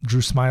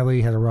 Drew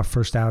Smyly had a rough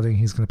first outing.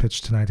 He's going to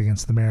pitch tonight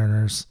against the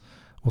Mariners.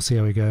 We'll see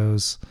how he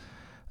goes.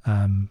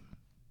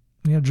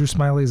 Drew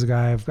Smyly is a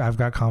guy I've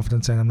got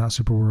confidence in. I'm not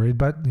super worried,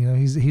 but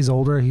he's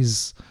older.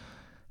 He's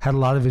had a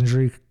lot of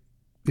injury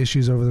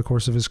issues over the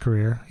course of his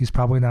career. He's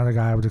probably not a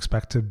guy I would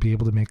expect to be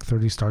able to make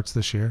 30 starts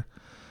this year.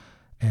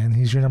 And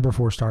he's your number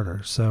 4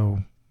 starter. So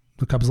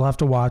the Cubs will have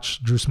to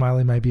watch. Drew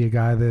Smyly might be a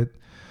guy that,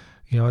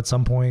 at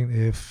some point,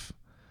 if,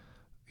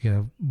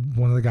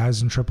 one of the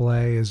guys in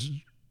AAA is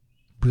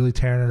really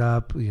tearing it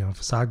up, if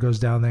Assad goes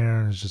down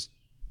there and is just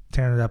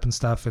tearing it up and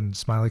stuff, and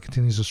Smyly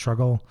continues to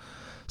struggle,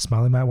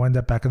 Smyly might wind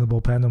up back in the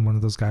bullpen, and one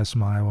of those guys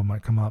from Iowa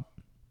might come up.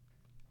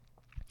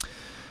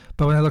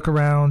 But when I look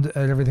around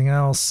at everything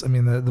else, I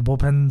mean, the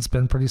bullpen's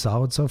been pretty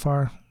solid so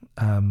far.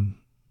 Adbert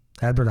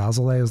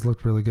Alzolay has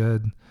looked really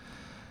good.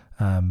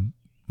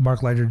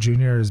 Mark Leiter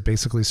Jr. is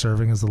basically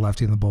serving as the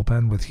lefty in the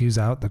bullpen. With Hughes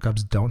out, the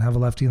Cubs don't have a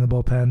lefty in the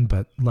bullpen,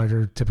 but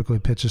Leiter typically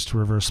pitches to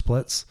reverse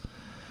splits.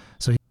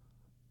 So,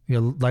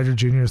 Leiter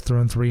Jr. has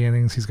thrown 3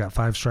 innings. He's got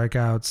 5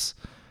 strikeouts,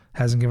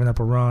 hasn't given up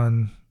a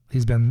run.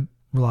 He's been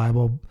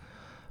reliable.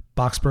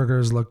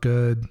 Boxberger's look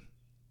good.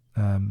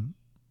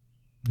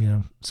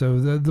 So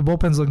the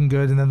bullpen's looking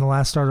good. And then the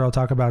last starter I'll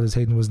talk about is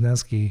Hayden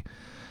Wesneski.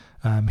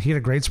 He had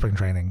a great spring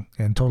training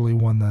and totally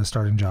won the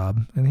starting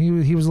job. And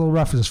he was a little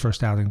rough in his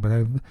first outing, but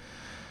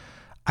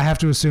I have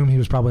to assume he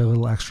was probably a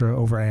little extra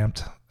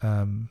overamped.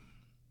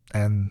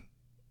 And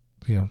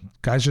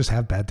guys just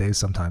have bad days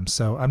sometimes.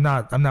 So I'm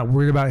not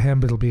worried about him,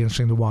 but it'll be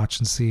interesting to watch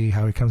and see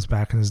how he comes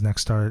back in his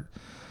next start.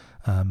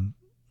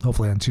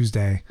 Hopefully on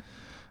Tuesday.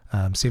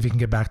 See if he can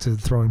get back to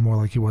throwing more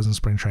like he was in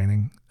spring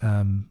training.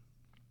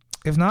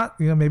 If not,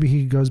 maybe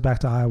he goes back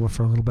to Iowa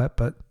for a little bit,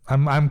 but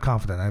I'm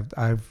confident.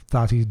 I've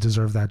thought he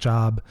deserved that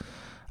job.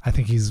 I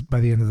think by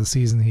the end of the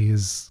season, he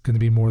is going to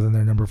be more than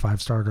their number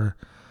 5 starter.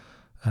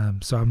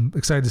 So I'm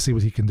excited to see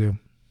what he can do.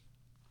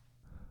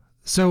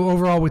 So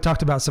overall, we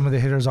talked about some of the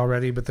hitters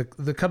already, but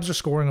the Cubs are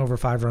scoring over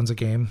 5 runs a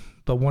game.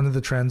 But one of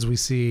the trends we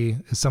see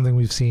is something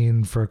we've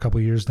seen for a couple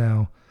of years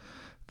now.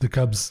 The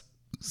Cubs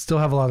still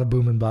have a lot of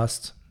boom and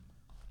bust.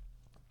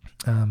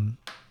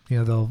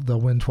 They'll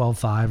win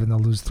 12-5 and they'll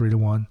lose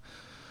 3-1.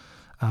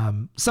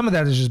 Some of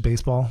that is just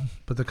baseball,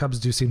 but the Cubs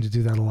do seem to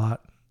do that a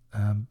lot.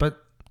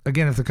 But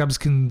again, if the Cubs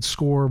can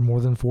score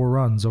more than 4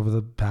 runs over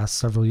the past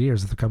several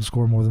years, if the Cubs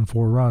score more than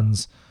 4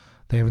 runs,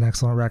 they have an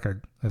excellent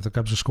record. If the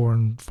Cubs are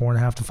scoring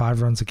 4.5 to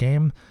 5 runs a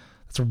game,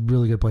 that's a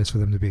really good place for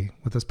them to be.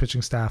 With this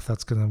pitching staff,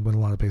 that's going to win a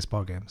lot of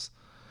baseball games.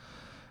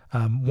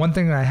 One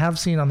thing I have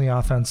seen on the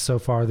offense so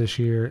far this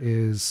year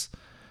is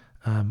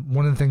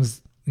one of the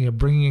things,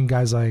 bringing in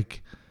guys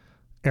like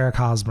Eric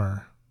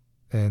Hosmer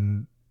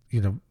and,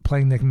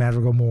 playing Nick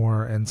Madrigal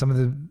more and some of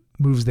the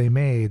moves they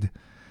made,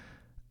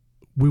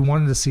 we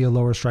wanted to see a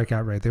lower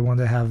strikeout rate. They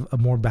wanted to have a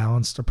more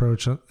balanced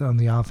approach on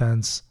the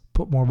offense,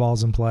 put more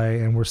balls in play,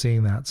 and we're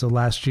seeing that. So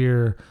last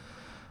year,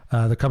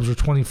 the Cubs were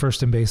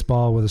 21st in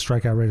baseball with a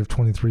strikeout rate of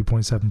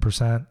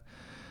 23.7%.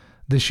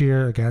 This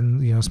year,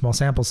 again, small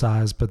sample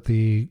size, but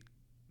the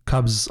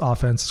Cubs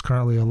offense is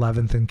currently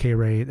 11th in K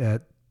rate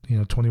at,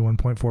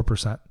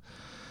 21.4%.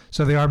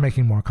 So they are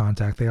making more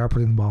contact. They are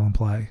putting the ball in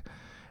play.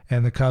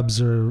 And the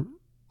Cubs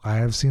I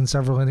have seen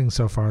several innings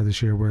so far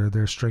this year where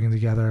they're stringing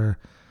together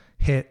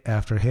hit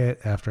after hit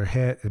after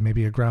hit, and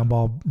maybe a ground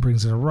ball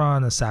brings in a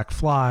run, a sac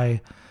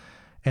fly,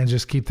 and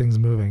just keep things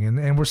moving.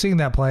 And we're seeing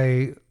that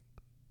play.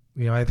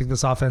 I think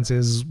this offense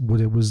is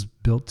what it was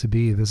built to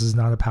be. This is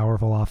not a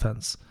powerful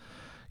offense.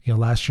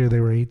 Last year they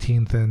were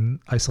 18th in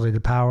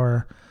isolated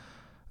power.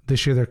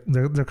 This year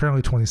they're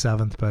currently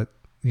 27th, but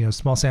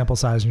small sample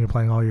size, and you're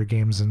playing all your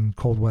games in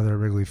cold weather at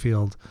Wrigley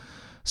Field.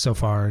 So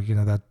far,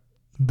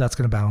 that's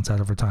going to balance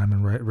out over time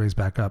and raise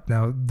back up.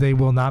 Now, they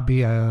will not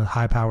be a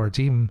high-powered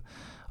team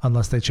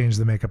unless they change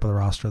the makeup of the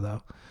roster,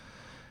 though.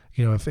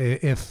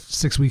 If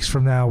 6 weeks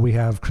from now we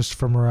have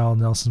Christopher Morel,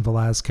 Nelson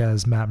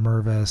Velasquez, Matt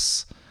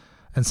Mervis,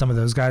 and some of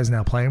those guys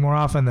now playing more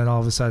often, then all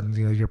of a sudden,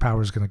 your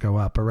power is going to go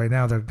up. But right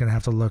now, they're going to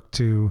have to look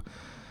to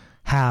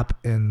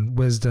Hap and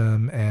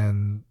Wisdom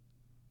and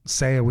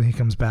Seiya when he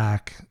comes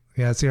back,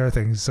 Yeah, that's the other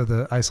thing. So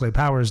the isolate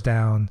power is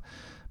down,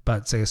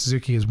 but say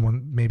Suzuki is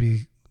one,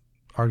 maybe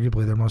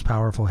arguably their most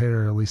powerful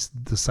hitter, at least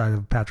the side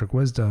of Patrick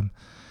Wisdom,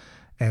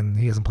 and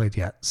he hasn't played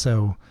yet.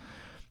 So,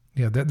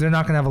 they're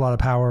not going to have a lot of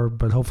power,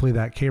 but hopefully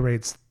that K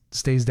rate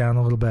stays down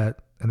a little bit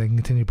and they can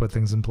continue to put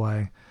things in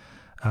play.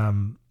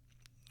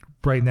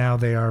 Right now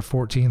they are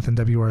 14th in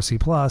WRC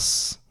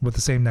plus with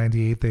the same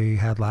 98 they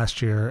had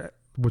last year,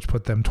 which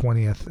put them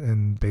 20th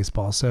in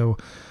baseball. So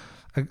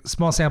a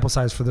small sample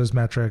size for those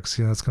metrics,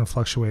 it's going to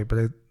fluctuate,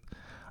 but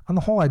on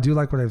the whole, I do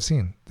like what I've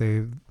seen.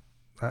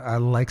 I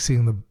like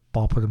seeing the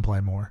ball put in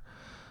play more.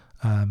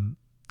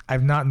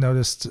 I've not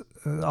noticed,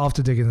 I'll have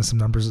to dig into some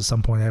numbers at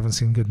some point. I haven't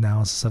seen good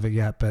analysis of it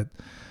yet, but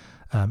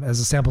as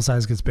the sample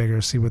size gets bigger,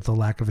 see what the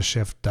lack of a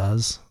shift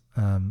does.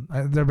 There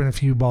have been a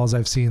few balls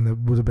I've seen that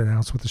would have been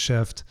announced with the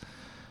shift.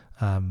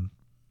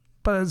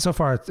 But so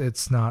far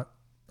it's not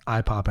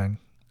eye-popping.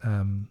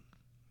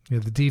 The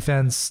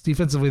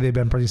defensively, they've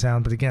been pretty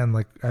sound, but again,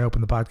 like I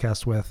opened the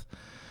podcast with,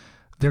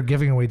 they're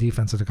giving away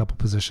defense at a couple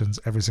positions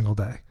every single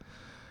day.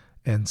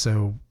 And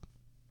so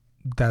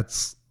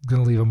that's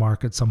going to leave a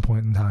mark at some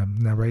point in time.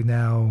 Now, right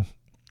now,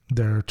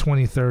 they're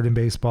 23rd in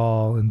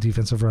baseball in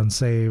defensive runs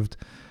saved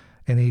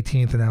and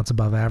 18th in outs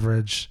above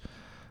average.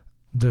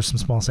 There's some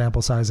small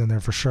sample size in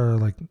there for sure.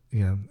 Like,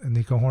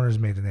 Nico Horner's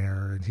made an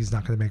error and he's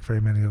not going to make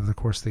very many over the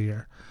course of the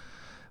year.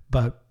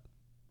 But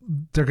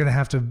they're going to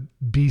have to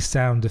be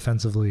sound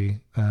defensively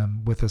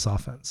with this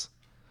offense.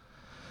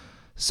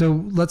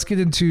 So let's get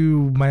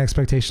into my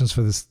expectations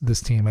for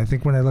this team. I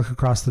think when I look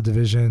across the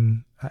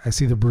division, I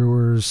see the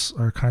Brewers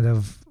are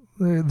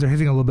they're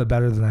hitting a little bit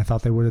better than I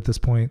thought they would at this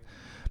point,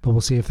 but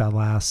we'll see if that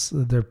lasts.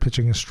 Their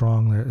pitching is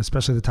strong,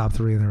 especially the top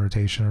three in their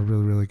rotation are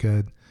really, really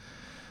good.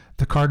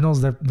 The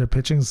Cardinals, their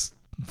pitching's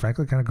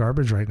frankly kind of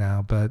garbage right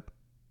now, but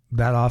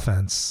that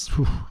offense,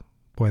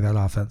 that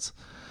offense.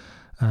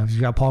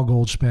 You've got Paul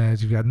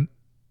Goldschmidt, you've got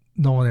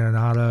Nolan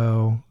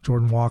Arenado,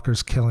 Jordan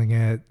Walker's killing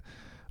it,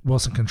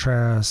 Wilson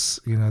Contreras.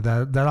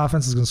 That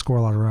offense is going to score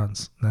a lot of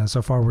runs.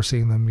 So far, we're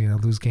seeing them,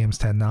 lose games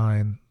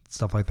 10-9,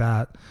 stuff like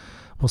that.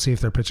 We'll see if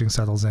their pitching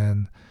settles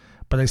in.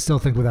 But I still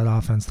think with that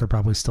offense, they're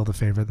probably still the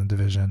favorite in the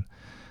division.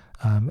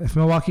 If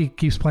Milwaukee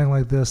keeps playing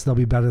like this, they'll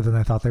be better than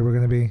I thought they were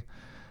going to be.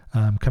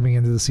 Coming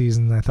into the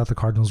season, I thought the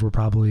Cardinals were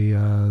probably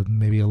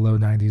maybe a low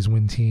 90s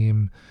win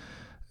team.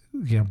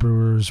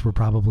 Brewers were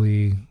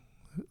probably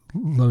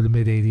low to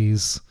mid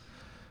 80s.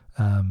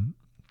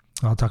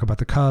 I'll talk about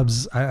the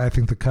Cubs. I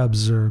think the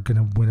Cubs are going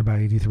to win about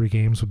 83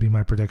 games would be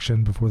my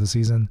prediction before the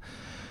season.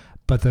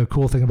 But the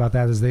cool thing about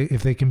that is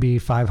if they can be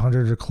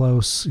 500 or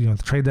close, the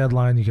trade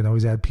deadline, you can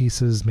always add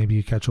pieces. Maybe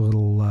you catch a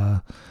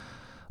little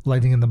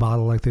lightning in the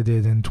bottle like they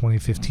did in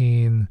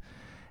 2015.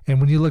 And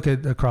when you look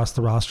at across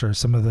the roster,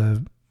 some of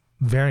the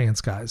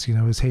variance guys,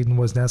 is Hayden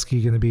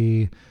Wesneski going to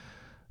be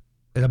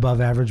an above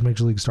average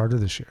major league starter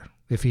this year?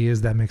 If he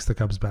is, that makes the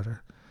Cubs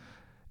better.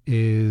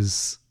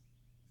 Is,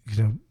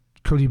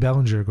 Cody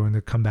Bellinger going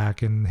to come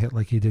back and hit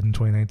like he did in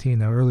 2019?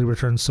 Now, early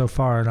returns so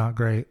far are not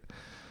great.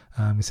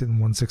 He's hitting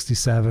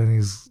 167.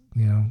 He's,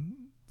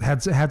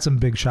 had some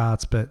big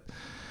shots, but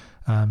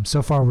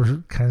so far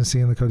we're kind of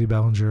seeing the Cody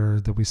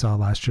Bellinger that we saw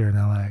last year in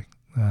LA.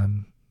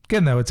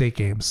 Again, though, it's 8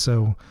 games.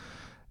 So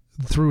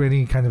through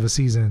any kind of a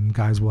season,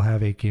 guys will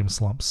have 8-game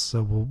slumps.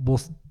 So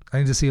I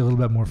need to see a little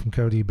bit more from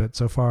Cody, but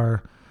so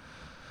far,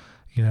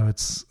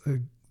 it's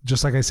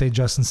just like I say,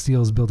 Justin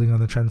Steele is building on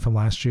the trend from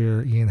last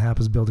year. Ian Happ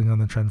is building on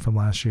the trend from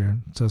last year.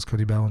 So is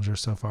Cody Bellinger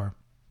so far.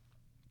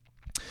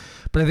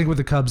 But I think with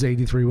the Cubs,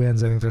 83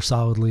 wins, I think they're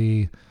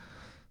solidly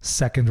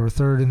second or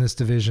third in this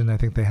division. I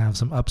think they have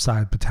some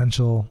upside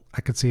potential.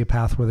 I could see a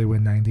path where they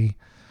win 90.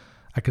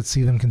 I could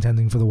see them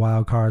contending for the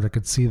wild card. I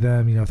could see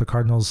them, if the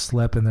Cardinals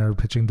slip and their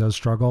pitching does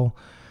struggle,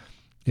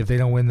 if they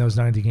don't win those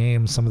 90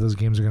 games, some of those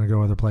games are going to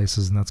go other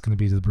places, and that's going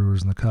to be to the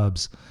Brewers and the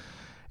Cubs.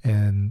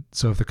 And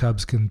so if the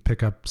Cubs can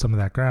pick up some of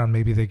that ground,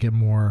 maybe they get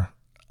more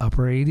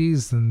upper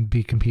 80s and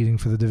be competing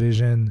for the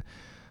division,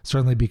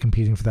 certainly be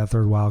competing for that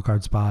third wild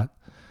card spot.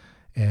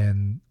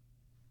 And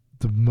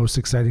the most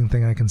exciting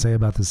thing I can say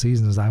about the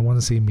season is I want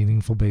to see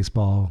meaningful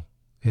baseball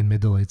in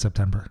mid to late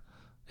September.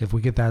 If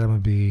we get that, I'm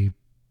going to be,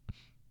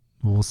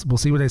 we'll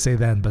see what I say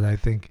then, but I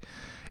think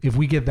if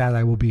we get that,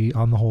 I will be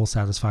on the whole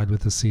satisfied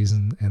with this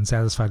season and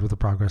satisfied with the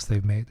progress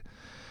they've made.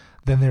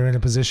 Then they're in a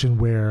position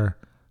where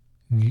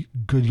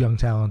good young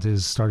talent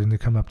is starting to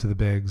come up to the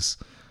bigs.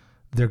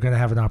 They're going to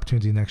have an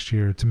opportunity next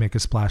year to make a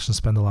splash and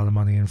spend a lot of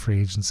money in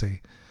free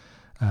agency.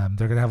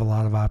 They're going to have a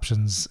lot of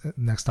options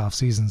next off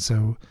season.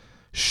 So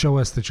show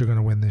us that you're going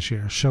to win this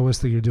year. Show us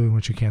that you're doing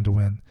what you can to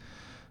win.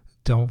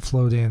 Don't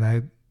float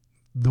in.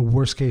 The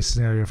worst case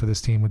scenario for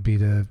this team would be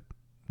to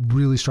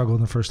really struggle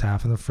in the first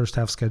half, and the first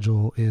half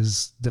schedule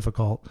is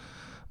difficult.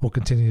 We'll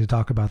continue to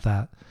talk about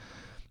that.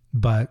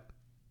 But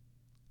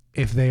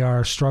if they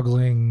are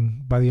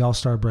struggling by the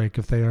All-Star break,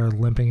 if they are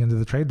limping into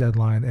the trade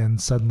deadline and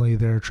suddenly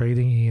they're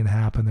trading Ian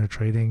Happ and they're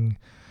trading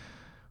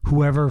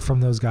whoever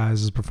from those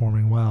guys is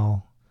performing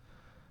well,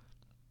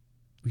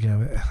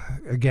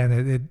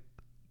 again,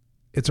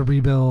 it's a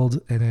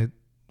rebuild, and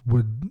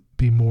would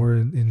be more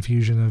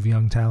infusion of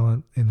young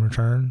talent in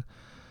return.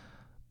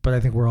 But I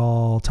think we're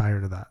all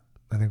tired of that.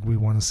 I think we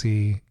want to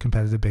see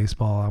competitive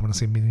baseball. I want to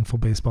see meaningful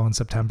baseball in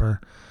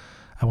September.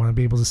 I want to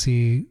be able to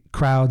see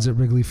crowds at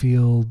Wrigley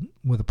Field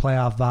with a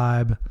playoff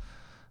vibe.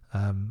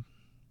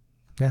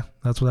 Yeah,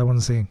 that's what I want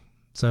to see.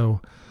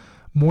 So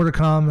more to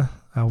come.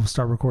 I will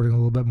start recording a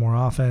little bit more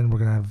often. We're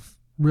going to have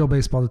real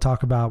baseball to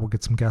talk about. We'll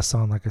get some guests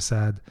on, like I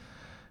said.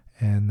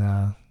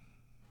 And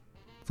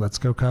let's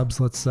go Cubs.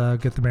 Let's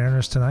get the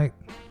Mariners tonight.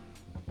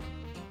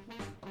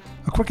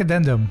 A quick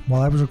addendum.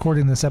 While I was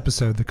recording this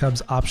episode, the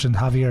Cubs optioned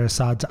Javier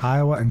Assad to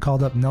Iowa and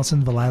called up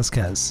Nelson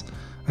Velasquez.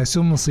 I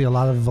assume we'll see a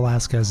lot of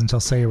Velasquez until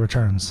Seiya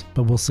returns,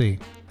 but we'll see.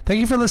 Thank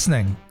you for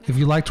listening. If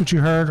you liked what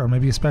you heard, or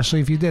maybe especially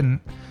if you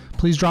didn't,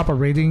 please drop a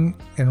rating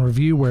and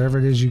review wherever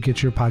it is you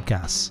get your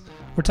podcasts.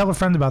 Or tell a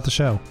friend about the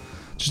show.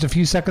 Just a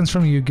few seconds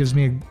from you gives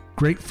me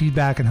great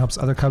feedback and helps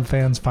other Cub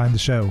fans find the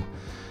show.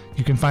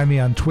 You can find me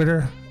on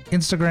Twitter,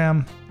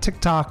 Instagram,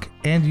 TikTok,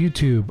 and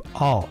YouTube,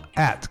 all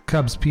at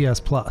Cubs PS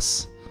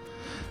Plus.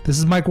 This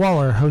is Mike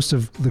Waller, host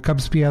of the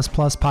Cubs PS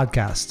Plus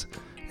podcast.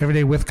 Every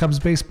day with Cubs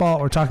baseball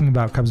or talking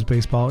about Cubs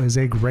baseball is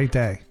a great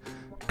day.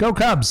 Go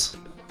Cubs!